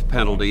death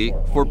penalty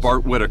for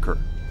Bart Whitaker.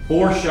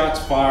 4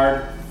 shots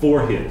fired,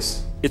 4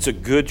 hits. It's a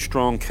good,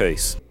 strong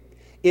case.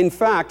 In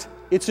fact,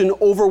 it's an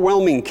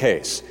overwhelming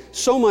case,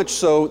 so much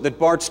so that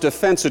Bart's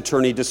defense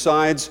attorney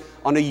decides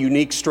on a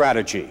unique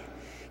strategy.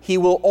 He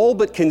will all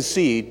but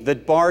concede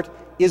that Bart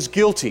is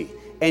guilty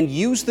and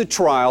use the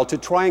trial to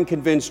try and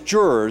convince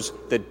jurors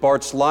that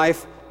Bart's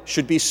life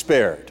should be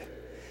spared.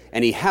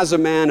 And he has a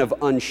man of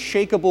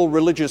unshakable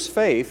religious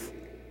faith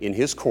in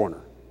his corner.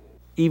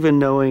 Even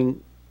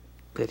knowing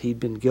that he'd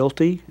been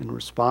guilty and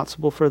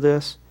responsible for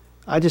this,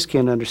 I just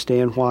can't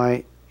understand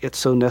why it's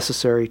so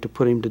necessary to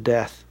put him to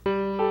death.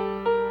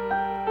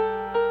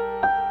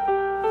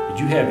 Did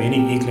you have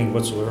any inkling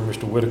whatsoever,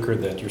 Mr. Whitaker,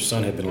 that your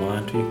son had been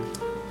lying to you?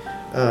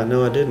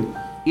 No, I didn't.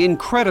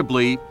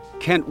 Incredibly,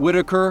 Kent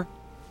Whitaker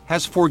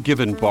has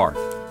forgiven Bart.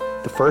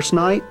 The first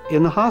night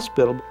in the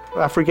hospital,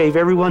 I forgave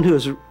everyone who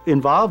was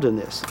involved in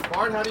this.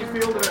 Bart, how do you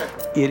feel today?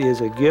 It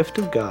is a gift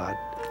of God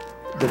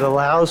that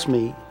allows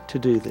me to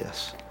do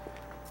this.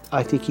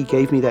 I think he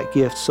gave me that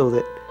gift so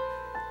that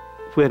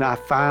when I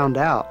found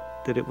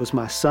out that it was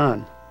my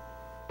son,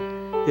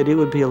 that it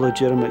would be a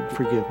legitimate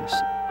forgiveness.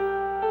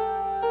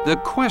 The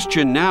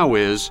question now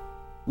is,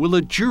 will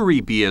a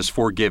jury be as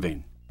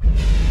forgiving?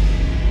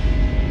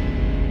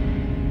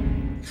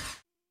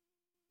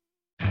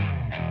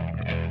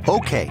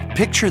 Okay,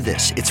 picture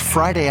this. It's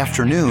Friday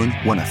afternoon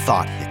when a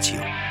thought hits you.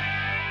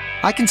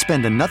 I can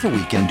spend another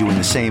weekend doing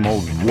the same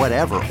old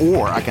whatever,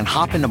 or I can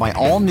hop into my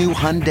all-new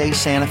Hyundai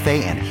Santa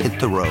Fe and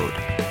hit the road.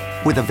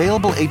 With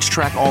available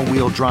H-Track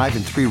all-wheel drive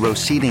and 3-row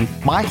seating,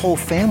 my whole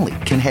family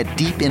can head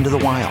deep into the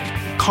wild.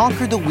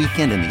 Conquer the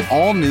weekend in the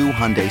all-new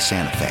Hyundai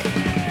Santa Fe.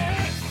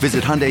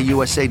 Visit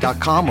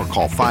HyundaiUSA.com or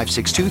call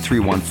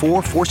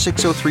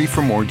 562-314-4603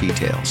 for more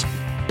details.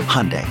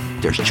 Hyundai,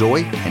 there's joy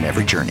in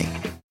every journey.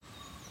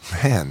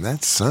 Man,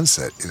 that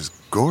sunset is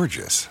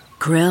gorgeous.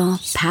 Grill,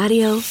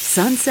 patio,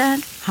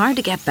 sunset. Hard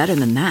to get better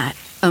than that.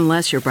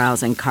 Unless you're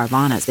browsing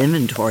Carvana's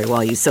inventory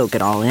while you soak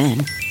it all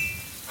in.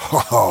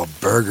 Oh,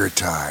 burger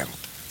time.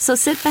 So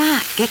sit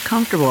back, get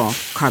comfortable.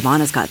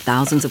 Carvana's got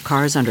thousands of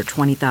cars under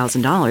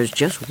 $20,000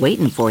 just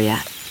waiting for you.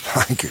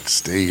 I could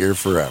stay here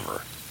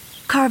forever.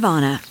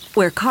 Carvana,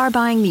 where car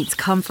buying meets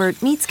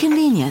comfort, meets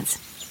convenience.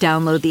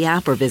 Download the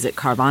app or visit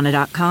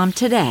Carvana.com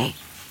today.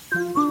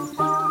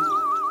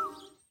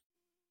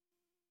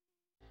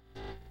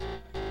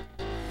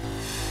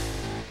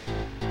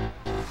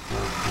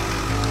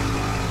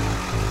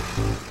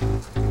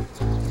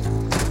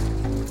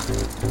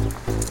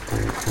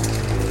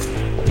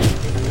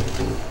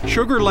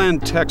 Sugar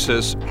Land,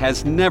 Texas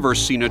has never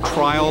seen a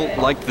trial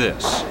like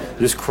this.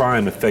 This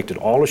crime affected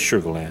all of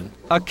Sugar Land.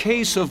 A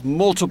case of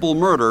multiple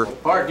murder.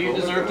 Bart, do you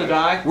deserve to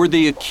die? Where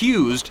the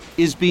accused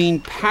is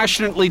being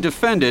passionately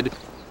defended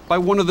by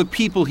one of the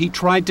people he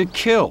tried to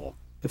kill.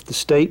 If the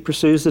state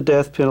pursues the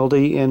death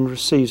penalty and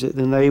receives it,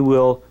 then they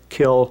will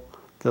kill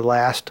the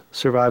last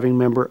surviving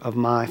member of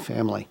my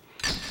family.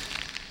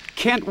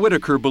 Kent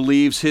Whitaker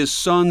believes his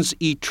son's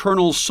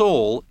eternal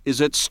soul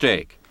is at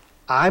stake.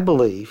 I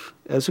believe,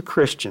 as a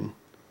Christian,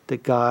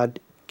 that God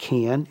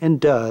can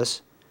and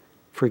does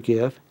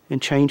forgive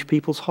and change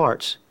people's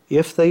hearts.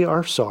 If they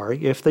are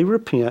sorry, if they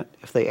repent,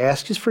 if they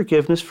ask his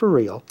forgiveness for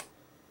real,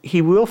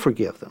 he will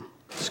forgive them.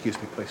 Excuse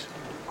me, please.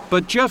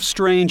 But Jeff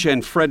Strange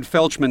and Fred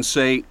Felchman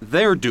say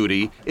their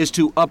duty is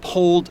to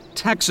uphold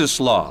Texas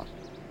law,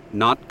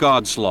 not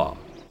God's law.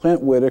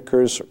 Kent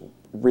Whitaker's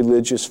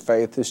religious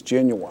faith is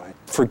genuine.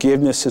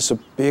 Forgiveness is a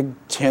big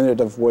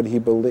tenet of what he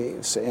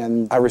believes,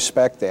 and I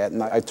respect that,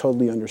 and I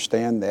totally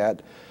understand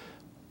that.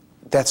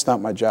 That's not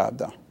my job,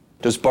 though.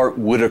 Does Bart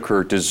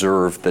Whitaker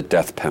deserve the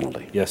death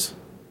penalty? Yes.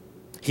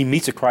 He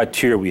meets the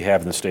criteria we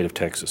have in the state of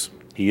Texas.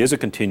 He is a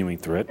continuing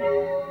threat.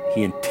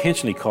 He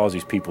intentionally caused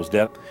these people's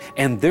death,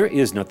 and there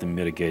is nothing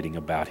mitigating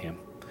about him.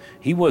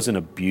 He wasn't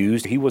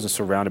abused. He wasn't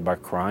surrounded by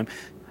crime.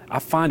 I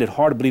find it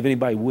hard to believe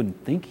anybody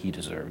wouldn't think he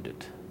deserved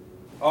it.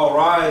 All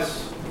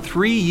rise.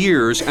 3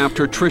 years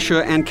after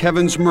Tricia and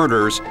Kevin's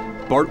murders,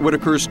 Bart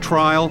Whitaker's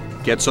trial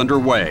gets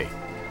underway.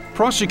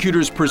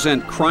 Prosecutors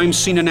present crime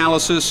scene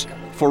analysis,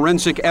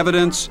 forensic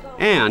evidence,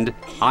 and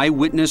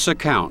eyewitness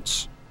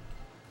accounts.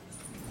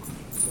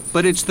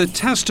 But it's the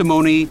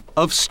testimony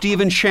of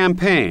Stephen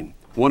Champagne,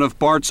 one of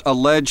Bart's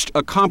alleged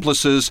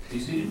accomplices,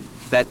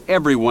 that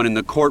everyone in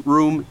the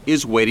courtroom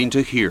is waiting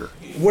to hear.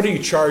 What are you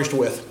charged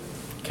with?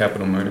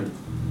 Capital murder.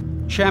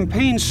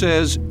 Champagne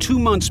says 2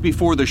 months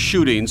before the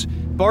shootings,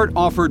 Bart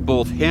offered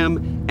both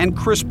him and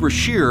Chris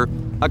Brashear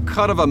a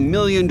cut of $1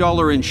 million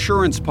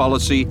insurance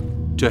policy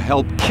to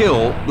help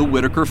kill the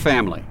Whitaker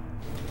family.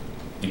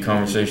 The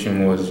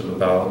conversation was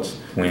about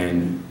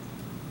when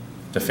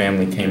the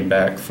family came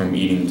back from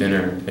eating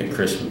dinner that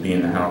Chris would be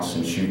in the house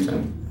and shoot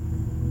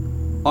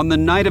them. On the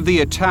night of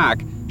the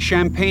attack,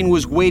 Champagne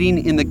was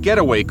waiting in the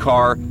getaway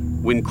car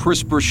when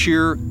Chris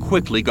Brashear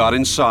quickly got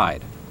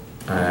inside.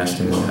 I asked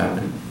him what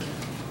happened.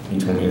 He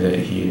told me that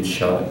he had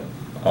shot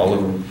all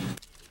of them.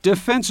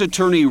 Defense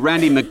attorney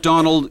Randy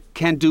McDonald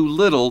can do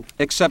little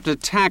except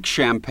attack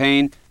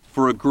Champagne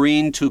for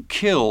agreeing to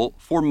kill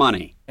for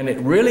money. And it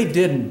really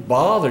didn't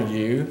bother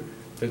you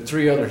that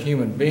 3 other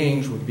human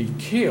beings would be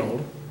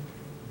killed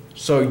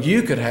so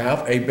you could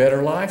have a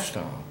better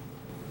lifestyle.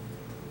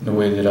 The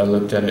way that I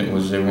looked at it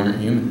was they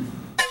weren't human.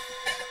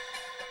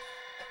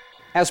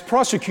 As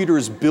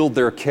prosecutors build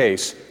their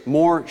case,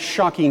 more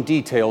shocking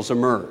details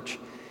emerge.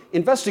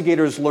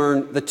 Investigators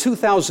learn the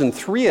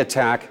 2003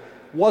 attack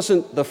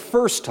wasn't the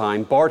first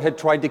time Bart had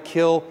tried to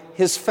kill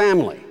his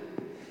family.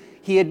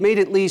 He had made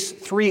at least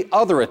 3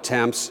 other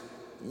attempts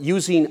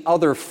using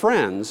other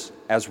friends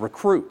as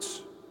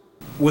recruits.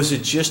 Was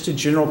it just a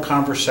general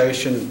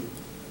conversation,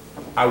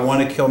 I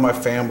want to kill my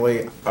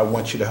family, I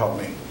want you to help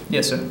me?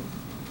 Yes, sir.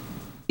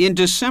 In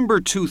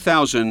December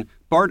 2000,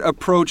 Bart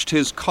approached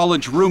his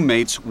college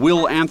roommates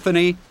Will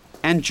Anthony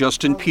and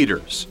Justin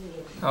Peters.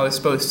 I was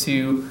supposed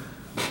to,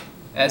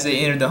 as they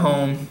entered the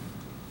home,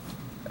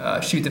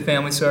 shoot the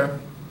family, sir.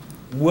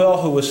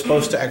 Will, who was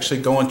supposed to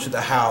actually go into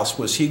the house,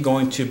 was he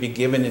going to be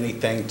given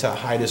anything to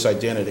hide his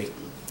identity?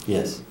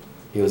 Yes.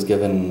 He was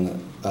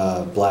given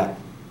black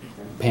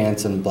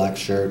pants and black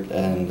shirt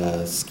and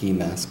a ski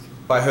mask.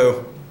 By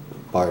who?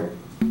 Bart.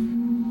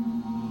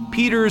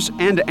 Peters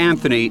and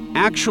Anthony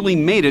actually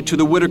made it to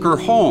the Whitaker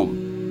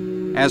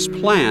home. As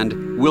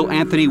planned, Will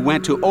Anthony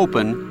went to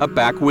open a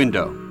back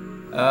window.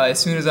 As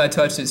soon as I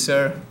touched it,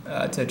 sir,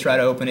 to try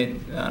to open it,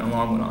 an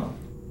alarm went off.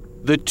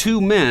 The 2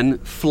 men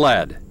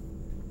fled.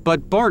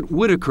 But Bart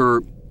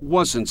Whitaker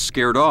wasn't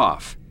scared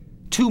off.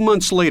 2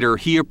 months later,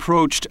 he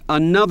approached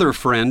another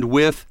friend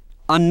with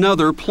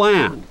another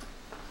plan.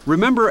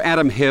 Remember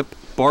Adam Hipp,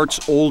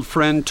 Bart's old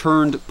friend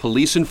turned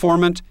police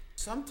informant?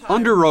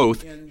 Under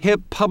oath,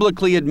 Hipp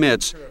publicly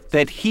admits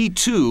that he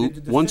too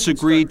once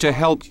agreed to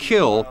help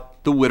kill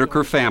the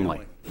Whitaker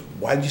family.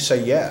 Why did you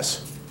say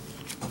yes?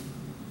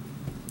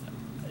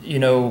 You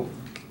know,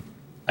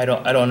 I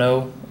don't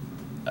know.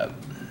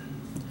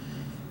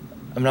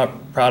 I'm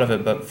not proud of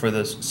it, but for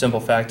the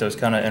simple fact I was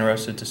kind of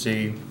interested to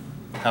see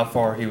how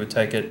far he would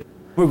take it.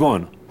 We're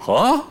going,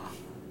 huh?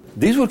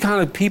 These were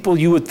kind of people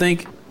you would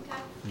think,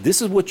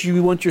 this is what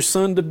you want your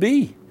son to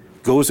be.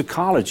 Goes to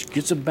college,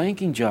 gets a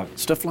banking job,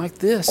 stuff like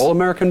this.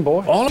 All-American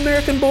boys.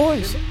 All-American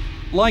boys.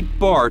 Like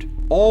Bart,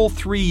 all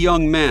 3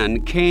 young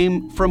men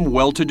came from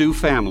well-to-do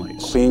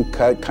families.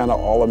 Clean-cut, kind of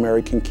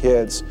all-American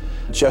kids.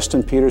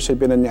 Justin Peters had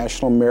been a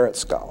National Merit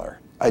Scholar.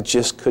 I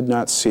just could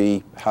not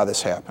see how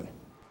this happened.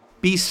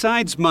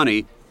 Besides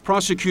money,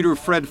 prosecutor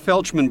Fred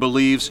Felchman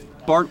believes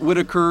Bart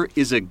Whitaker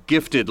is a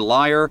gifted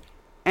liar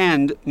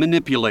and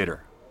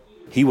manipulator.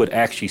 He would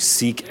actually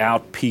seek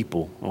out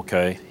people,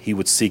 okay? He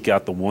would seek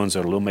out the ones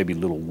that are maybe a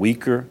little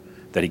weaker,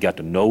 that he got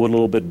to know a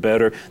little bit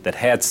better, that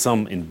had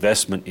some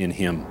investment in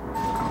him.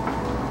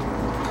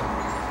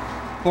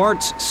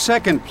 Bart's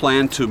second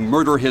plan to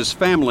murder his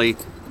family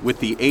with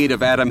the aid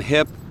of Adam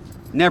Hipp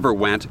never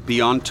went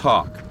beyond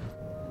talk.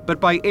 But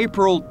by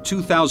April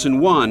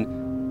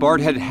 2001, Bart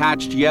had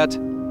hatched yet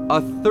a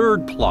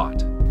 3rd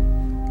plot.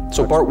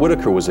 So Bart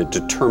Whitaker was a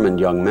determined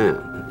young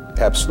man.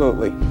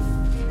 Absolutely.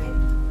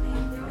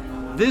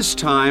 This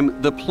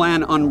time, the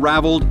plan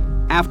unraveled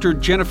after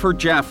Jennifer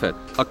Jaffet,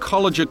 a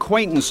college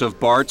acquaintance of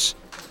Bart's,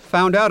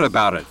 found out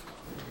about it.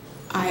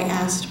 I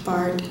asked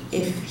Bart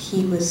if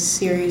he was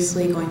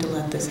seriously going to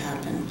let this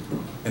happen.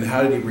 And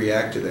how did he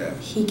react to that?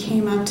 He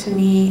came up to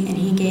me and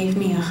he gave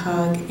me a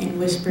hug and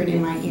whispered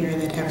in my ear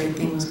that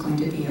everything was going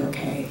to be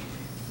okay.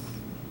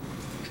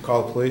 Did you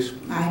call the police?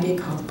 I did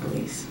call the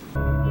police.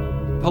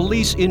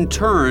 Police in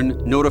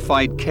turn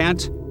notified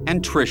Kent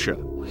and Tricia.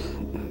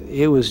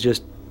 It was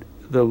just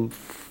the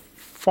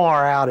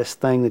far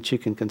outest thing that you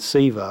can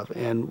conceive of,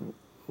 and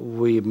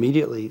we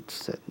immediately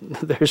said,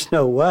 there's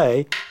no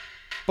way.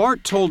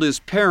 Bart told his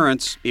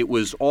parents it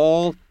was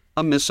all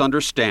a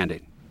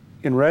misunderstanding.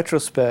 In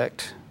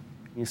retrospect,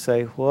 you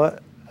say,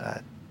 what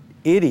an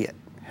idiot.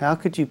 How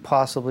could you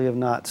possibly have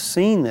not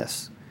seen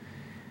this?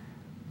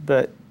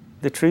 But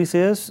the truth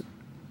is,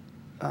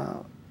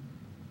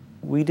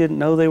 we didn't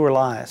know they were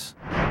lies.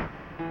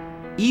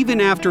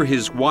 Even after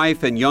his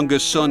wife and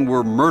youngest son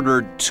were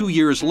murdered 2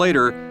 years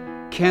later,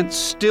 Kent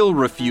still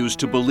refused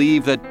to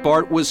believe that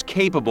Bart was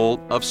capable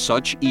of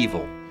such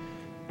evil.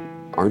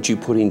 Aren't you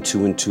putting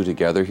 2 and 2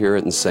 together here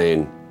and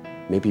saying,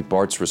 maybe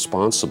Bart's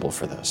responsible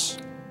for this?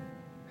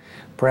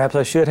 Perhaps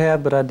I should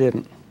have, but I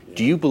didn't.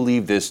 Do you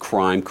believe this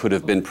crime could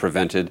have been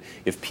prevented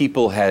if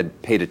people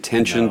had paid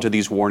attention to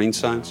these warning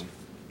signs?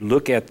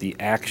 Look at the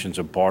actions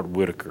of Bart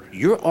Whitaker.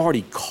 You're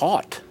already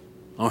caught,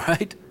 all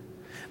right?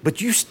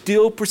 But you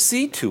still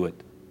proceed to it,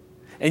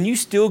 and you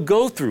still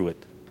go through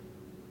it.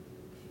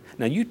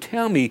 Now you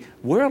tell me,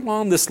 where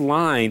along this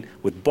line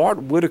with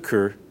Bart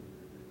Whitaker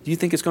do you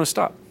think it's going to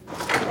stop?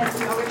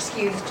 You're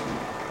excused.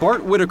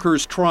 Bart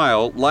Whitaker's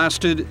trial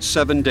lasted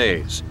 7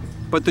 days,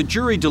 but the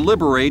jury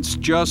deliberates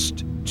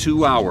just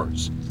 2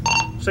 hours.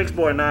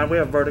 6.9, we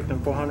have verdict in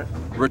 400.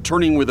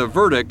 Returning with a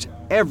verdict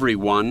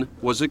everyone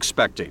was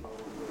expecting.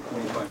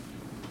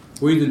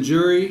 We, the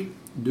jury,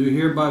 do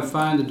hereby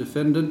find the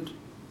defendant,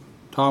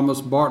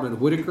 Thomas Bartlett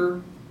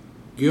Whitaker,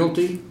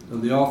 guilty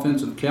of the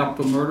offense of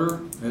capital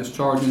murder as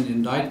charged in the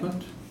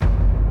indictment.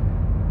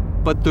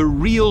 But the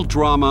real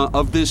drama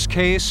of this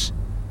case,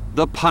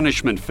 the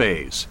punishment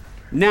phase.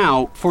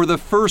 Now, for the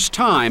first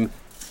time,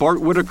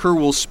 Bart Whitaker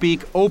will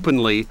speak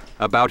openly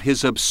about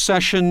his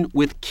obsession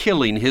with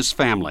killing his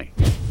family.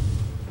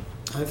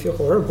 I feel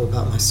horrible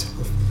about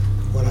myself,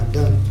 what I've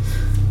done.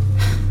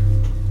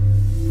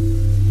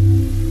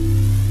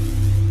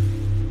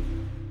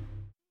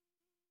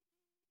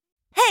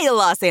 Hey,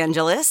 Los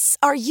Angeles!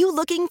 Are you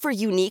looking for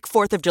unique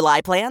 4th of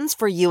July plans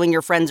for you and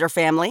your friends or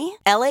family?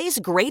 LA's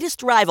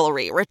greatest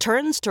rivalry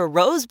returns to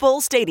Rose Bowl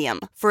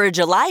Stadium for a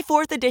July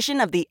 4th edition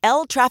of the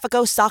El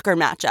Tráfico soccer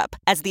matchup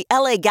as the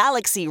LA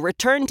Galaxy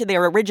return to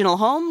their original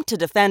home to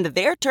defend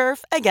their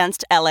turf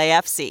against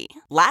LAFC.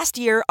 Last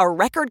year, a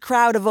record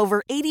crowd of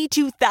over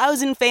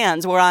 82,000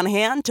 fans were on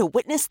hand to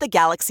witness the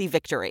Galaxy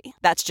victory.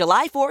 That's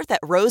July 4th at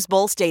Rose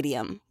Bowl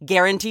Stadium.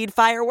 Guaranteed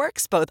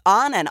fireworks both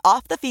on and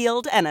off the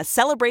field and a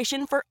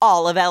celebration for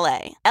all of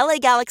LA. LA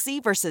Galaxy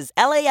versus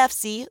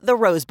LAFC, the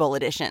Rose Bowl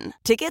edition.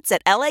 Tickets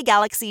at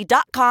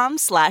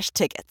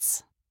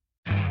lagalaxy.com/tickets.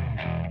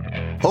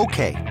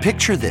 Okay,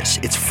 picture this.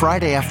 It's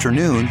Friday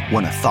afternoon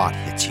when a thought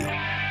hits you.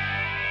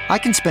 I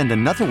can spend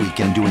another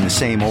weekend doing the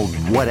same old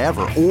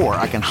whatever, or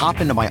I can hop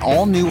into my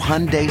all-new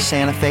Hyundai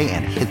Santa Fe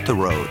and hit the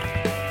road.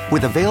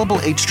 With available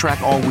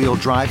H-Track all-wheel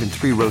drive and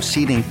 3-row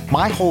seating,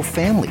 my whole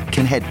family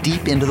can head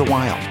deep into the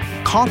wild.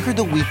 Conquer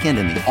the weekend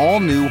in the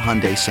all-new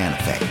Hyundai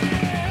Santa Fe.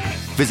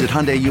 Visit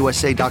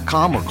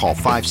HyundaiUSA.com or call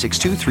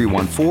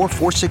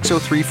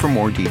 562-314-4603 for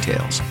more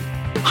details.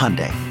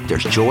 Hyundai,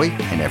 there's joy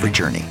in every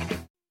journey.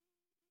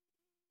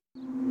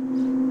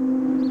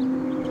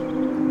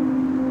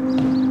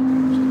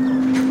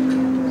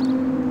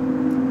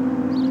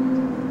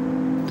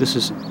 This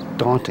is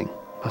daunting.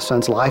 My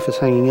son's life is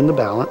hanging in the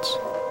balance.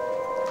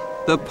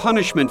 The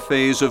punishment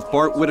phase of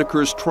Bart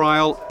Whitaker's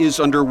trial is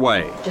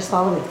underway. Just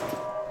follow me.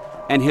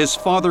 And his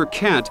father,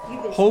 Kent,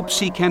 hopes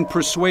he can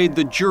persuade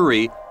the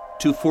jury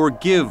to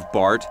forgive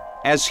Bart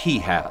as he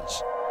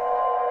has.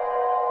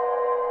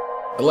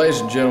 Ladies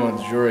and gentlemen,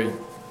 the jury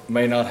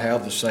may not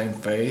have the same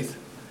faith.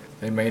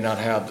 They may not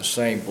have the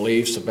same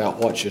beliefs about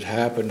what should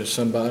happen to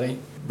somebody.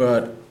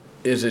 But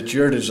is it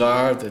your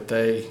desire that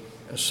they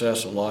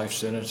assess a life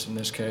sentence in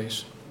this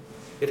case?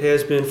 It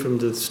has been from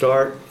the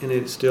start, and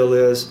it still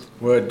is.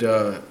 Would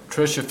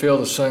Tricia feel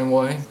the same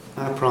way?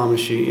 I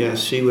promise you,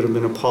 yes. She would have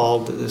been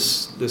appalled that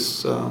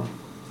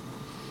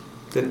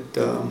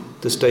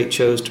the state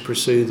chose to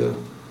pursue the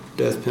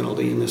death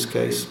penalty in this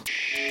case.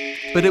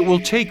 But it will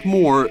take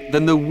more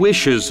than the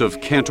wishes of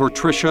Kent or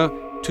Tricia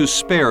to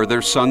spare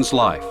their son's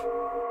life.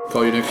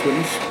 Call your next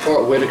witness.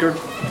 Bart Whitaker.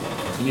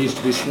 He needs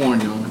to be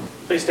sworn, Your Honor.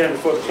 Please stand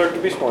before the clerk to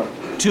be sworn.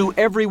 To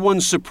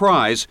everyone's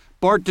surprise,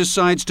 Bart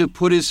decides to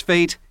put his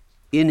fate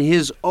in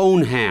his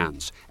own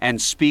hands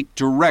and speak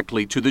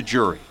directly to the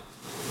jury.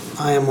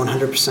 I am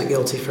 100%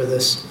 guilty for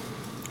this.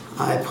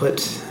 I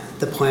put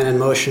the plan in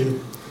motion.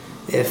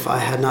 If I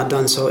had not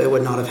done so, it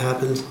would not have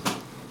happened.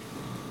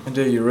 And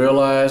do you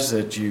realize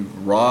that you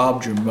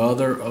robbed your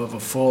mother of a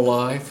full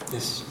life?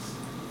 Yes.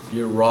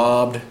 You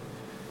robbed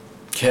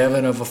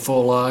Kevin of a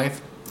full life?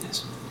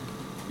 Yes.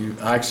 You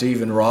actually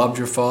even robbed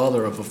your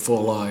father of a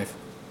full life?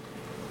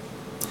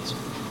 Yes.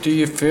 Do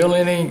you feel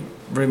any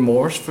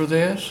remorse for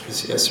this?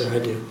 Yes, sir, I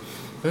do.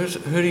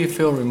 Who do you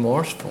feel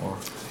remorse for? I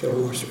feel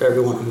remorse for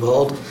everyone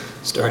involved,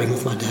 starting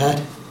with my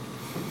dad,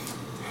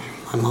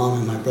 my mom,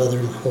 and my brother,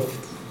 and my whole family.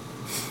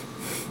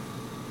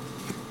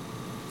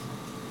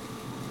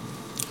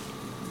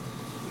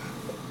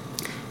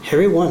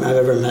 Everyone I've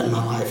ever met in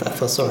my life, I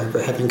feel sorry for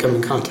having come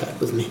in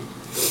contact with me.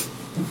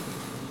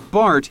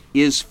 Bart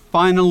is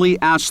finally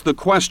asked the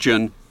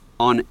question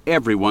on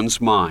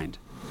everyone's mind.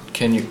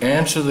 Can you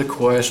answer the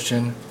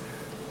question,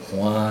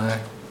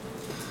 why?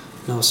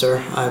 No,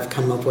 sir. I've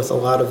come up with a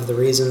lot of the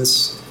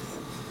reasons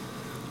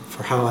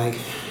for how I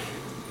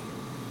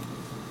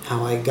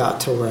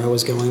got to where I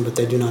was going, but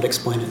they do not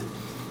explain it.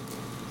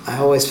 I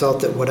always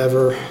felt that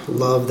whatever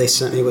love they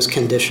sent me was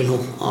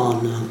conditional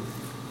on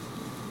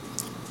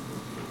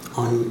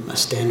a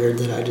standard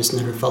that I just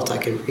never felt I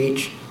could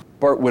reach.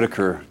 Bart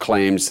Whitaker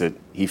claims that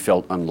he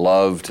felt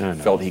unloved,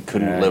 felt he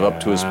couldn't live up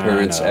to his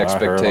parents'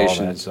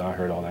 expectations. I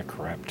heard all that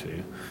crap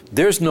too.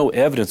 There's no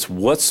evidence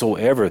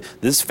whatsoever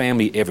this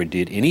family ever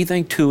did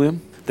anything to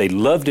him. They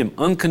loved him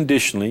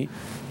unconditionally.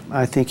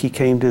 I think he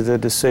came to the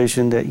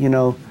decision that,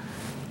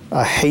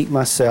 I hate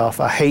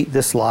myself. I hate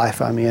this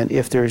life I'm in.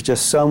 If there's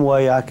just some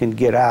way I can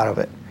get out of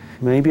it.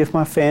 Maybe if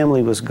my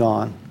family was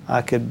gone,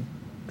 I could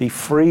be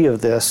free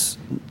of this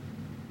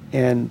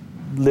and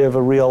live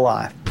a real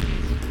life.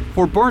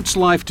 For Bart's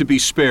life to be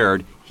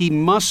spared, he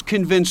must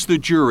convince the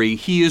jury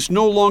he is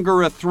no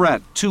longer a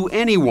threat to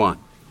anyone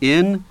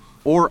in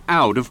or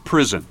out of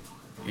prison.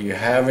 Do you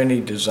have any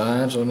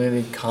designs on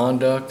any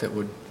conduct that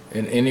would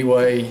in any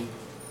way,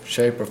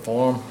 shape, or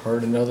form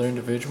hurt another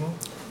individual?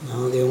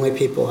 No, the only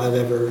people I've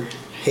ever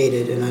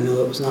hated, and I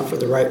know it was not for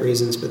the right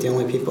reasons, but the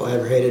only people I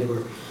ever hated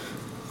were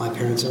my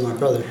parents and my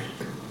brother.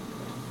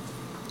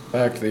 In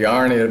fact, the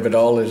irony of it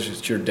all is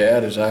that your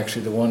dad is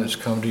actually the one that's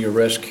come to your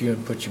rescue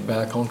and put you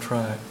back on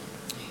track.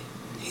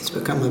 He's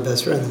become my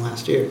best friend the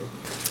last year.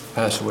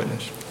 Pass the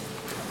witness.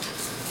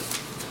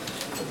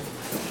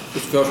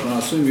 Mr. Felchman, I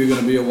assume you're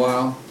going to be a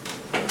while?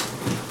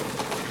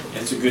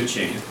 It's a good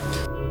chance.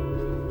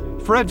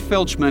 Fred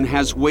Felchman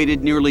has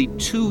waited nearly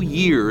 2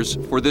 years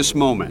for this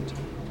moment.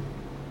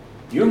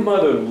 Your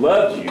mother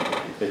loved you.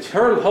 That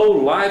her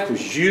whole life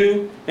was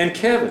you and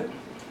Kevin.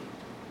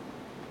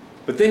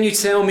 But then you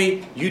tell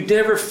me you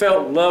never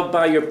felt loved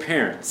by your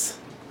parents.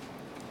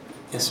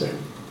 Yes, sir.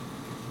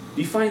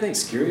 Do you find anything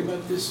scary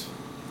about this?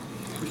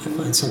 I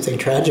find something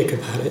tragic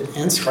about it.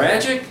 And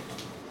tragic?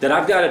 That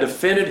I've got a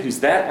defendant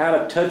who's that out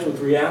of touch with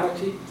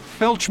reality?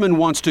 Felchman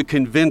wants to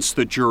convince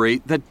the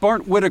jury that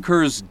Bart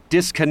Whitaker's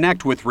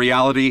disconnect with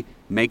reality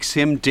makes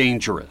him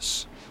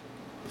dangerous.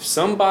 If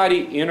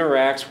somebody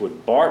interacts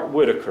with Bart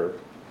Whitaker,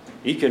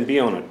 he can be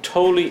on a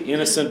totally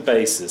innocent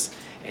basis,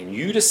 and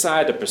you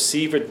decide to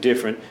perceive it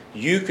different,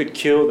 you could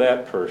kill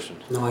that person.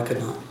 No, I could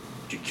not.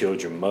 You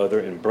killed your mother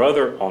and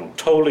brother on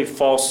totally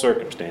false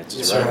circumstances,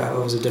 yes, right? Sir, I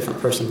was a different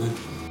person then.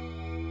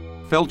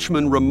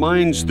 Felchman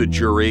reminds the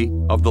jury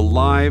of the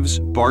lives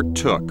Bart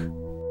took.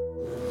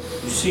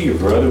 You see your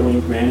brother when you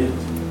ran in?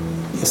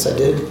 Yes, I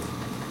did.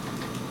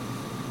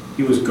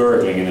 He was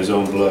gurgling in his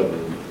own blood.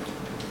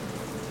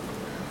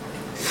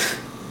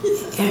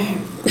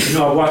 You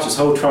know, I watched this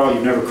whole trial.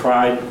 You've never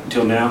cried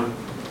until now?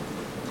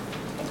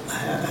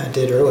 I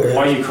did earlier.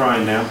 Why are you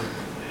crying now?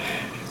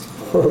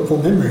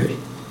 Horrible memory.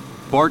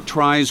 Bart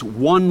tries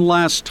one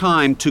last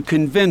time to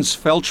convince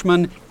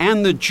Felchman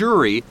and the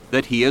jury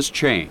that he has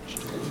changed.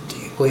 Do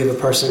you believe a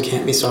person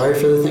can't be sorry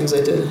for the things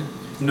they did?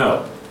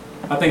 No.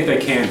 I think they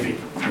can be,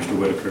 Mr.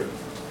 Whitaker.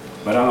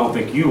 But I don't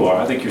think you are.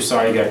 I think you're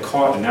sorry you got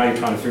caught and now you're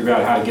trying to figure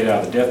out how to get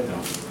out of the death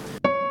penalty.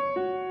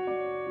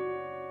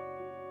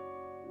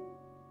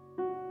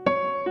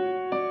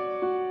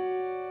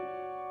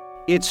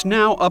 It's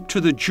now up to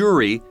the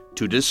jury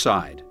to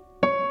decide.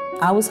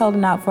 I was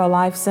holding out for a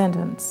life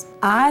sentence.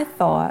 I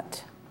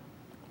thought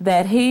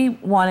that he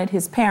wanted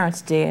his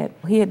parents dead.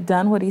 He had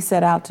done what he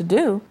set out to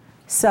do,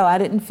 so I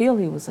didn't feel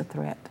he was a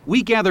threat.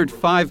 We gathered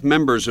 5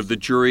 members of the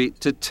jury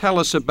to tell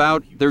us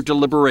about their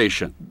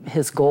deliberation.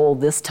 His goal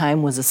this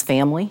time was his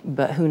family,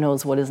 but who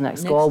knows what his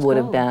next goal would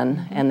have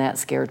been, and that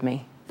scared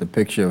me. The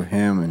picture of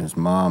him and his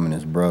mom and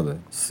his brother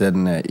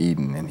sitting there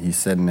eating, and he's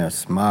sitting there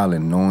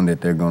smiling, knowing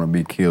that they're going to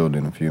be killed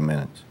in a few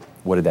minutes.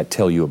 What did that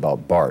tell you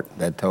about Bart?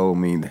 That told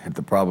me that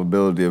the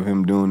probability of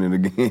him doing it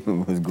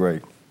again was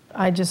great.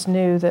 I just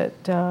knew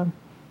that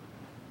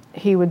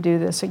he would do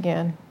this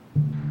again.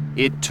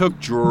 It took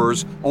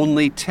jurors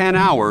only 10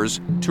 hours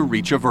to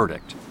reach a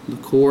verdict. The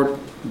court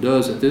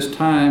does at this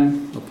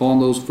time, upon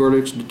those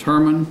verdicts,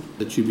 determine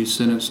that you be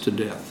sentenced to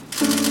death.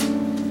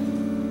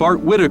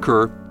 Bart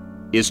Whitaker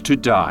is to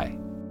die.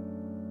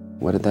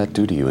 What did that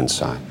do to you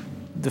inside?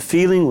 The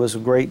feeling was a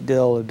great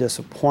deal of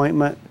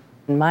disappointment.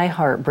 My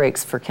heart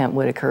breaks for Kent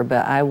Whitaker,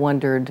 but I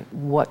wondered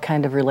what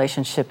kind of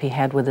relationship he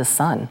had with his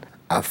son.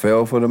 I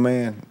fell for the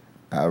man.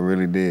 I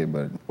really did,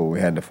 but we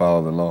had to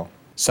follow the law.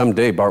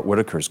 Someday Bart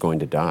Whitaker's going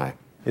to die.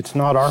 It's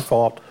not our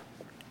fault.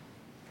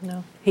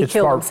 No, he it's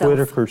killed Bart himself.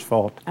 Whitaker's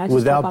fault. I just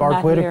Without hope I'm Bart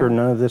not Whitaker, here.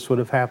 none of this would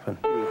have happened.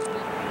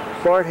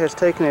 Bart has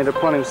taken it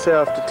upon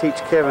himself to teach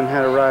Kevin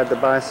how to ride the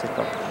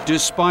bicycle.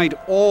 Despite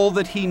all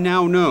that he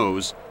now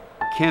knows,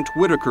 Kent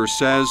Whitaker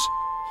says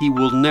he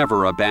will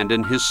never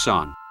abandon his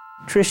son.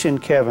 Tricia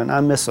and Kevin, I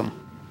miss them,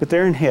 but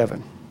they're in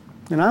heaven,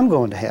 and I'm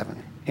going to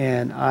heaven,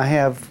 and I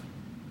have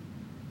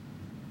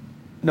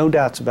no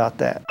doubts about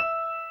that.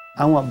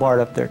 I want Bart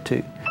up there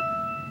too.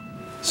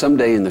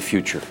 Someday in the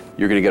future,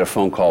 you're going to get a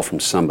phone call from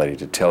somebody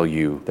to tell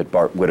you that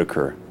Bart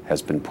Whitaker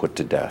has been put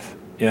to death.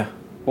 Yeah.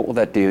 What will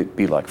that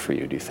be like for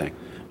you, do you think?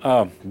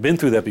 Been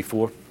through that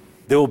before.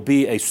 There will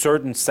be a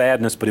certain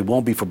sadness, but it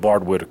won't be for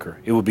Bart Whitaker.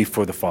 It will be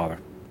for the father.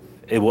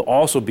 It will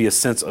also be a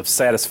sense of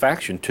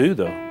satisfaction too,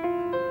 though.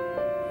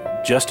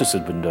 Justice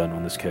has been done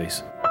on this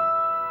case.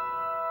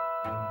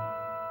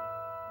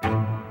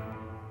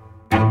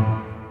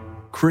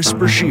 Chris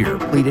Brashear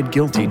pleaded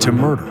guilty to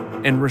murder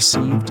and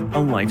received a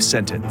life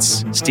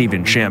sentence.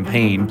 Stephen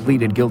Champagne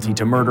pleaded guilty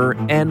to murder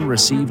and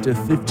received a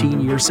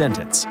 15-year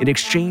sentence in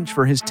exchange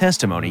for his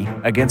testimony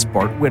against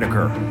Bart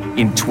Whitaker.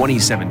 In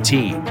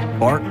 2017,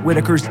 Bart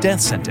Whitaker's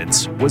death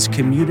sentence was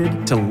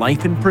commuted to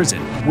life in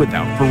prison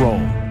without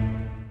parole.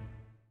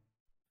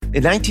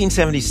 In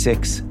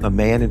 1976, a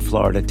man in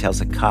Florida tells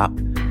a cop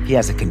he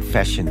has a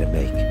confession to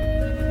make.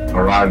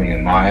 Arriving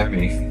in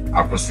Miami,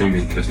 I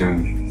proceeded to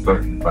do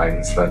certain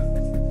things that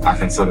I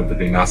considered to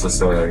be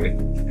necessary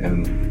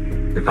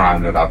in the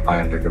crime that I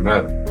planned to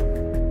commit.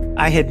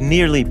 I had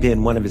nearly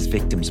been one of his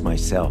victims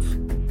myself.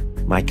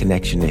 My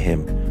connection to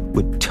him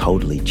would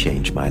totally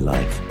change my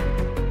life.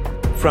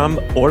 From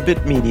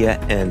Orbit Media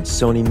and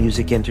Sony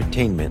Music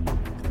Entertainment,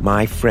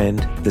 My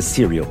Friend, the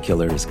Serial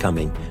Killer is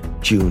coming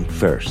June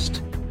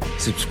 1st.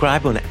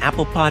 Subscribe on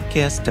Apple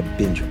Podcasts to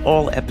binge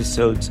all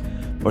episodes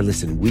or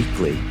listen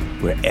weekly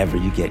wherever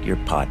you get your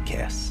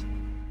podcasts.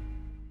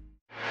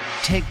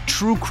 Take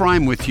true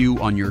crime with you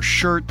on your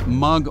shirt,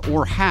 mug,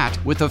 or hat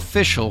with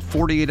official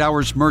 48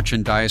 Hours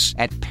merchandise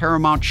at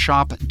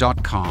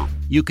ParamountShop.com.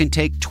 You can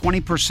take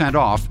 20%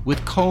 off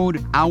with code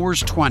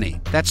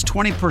HOURS20. That's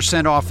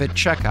 20% off at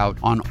checkout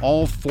on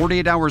all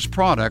 48 Hours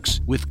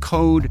products with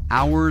code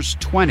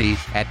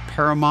HOURS20 at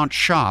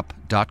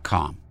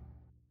ParamountShop.com.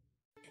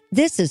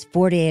 This is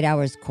 48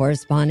 Hours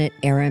correspondent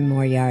Erin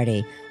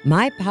Moriarty.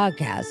 My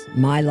podcast,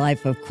 My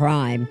Life of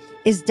Crime,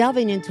 is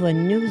delving into a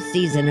new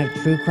season of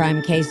true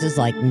crime cases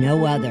like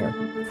no other.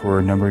 For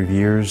a number of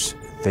years,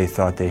 they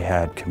thought they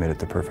had committed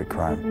the perfect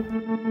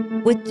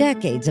crime. With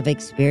decades of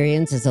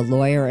experience as a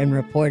lawyer and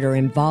reporter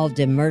involved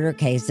in murder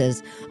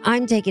cases,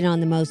 I'm taking on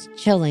the most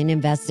chilling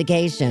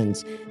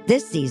investigations.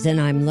 This season,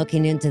 I'm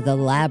looking into the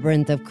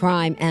labyrinth of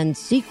crime and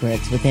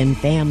secrets within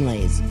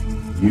families.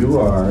 You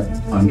are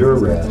under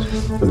arrest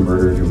for the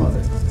murder of your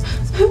mother.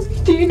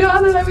 Do you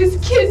know that I was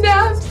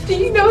kidnapped? Do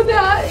you know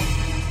that?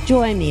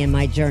 Join me in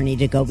my journey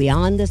to go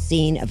beyond the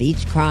scene of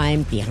each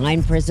crime,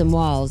 behind prison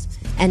walls,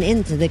 and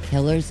into the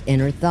killer's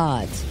inner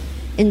thoughts.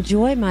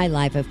 Enjoy My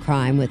Life of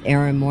Crime with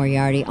Erin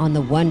Moriarty on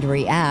the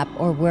Wondery app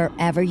or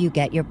wherever you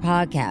get your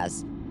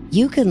podcasts.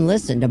 You can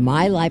listen to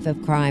My Life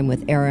of Crime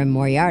with Erin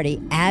Moriarty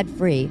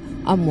ad-free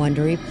on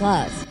Wondery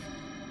Plus.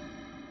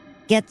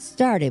 Get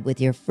started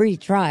with your free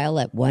trial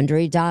at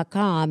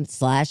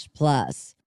Wondery.com/plus.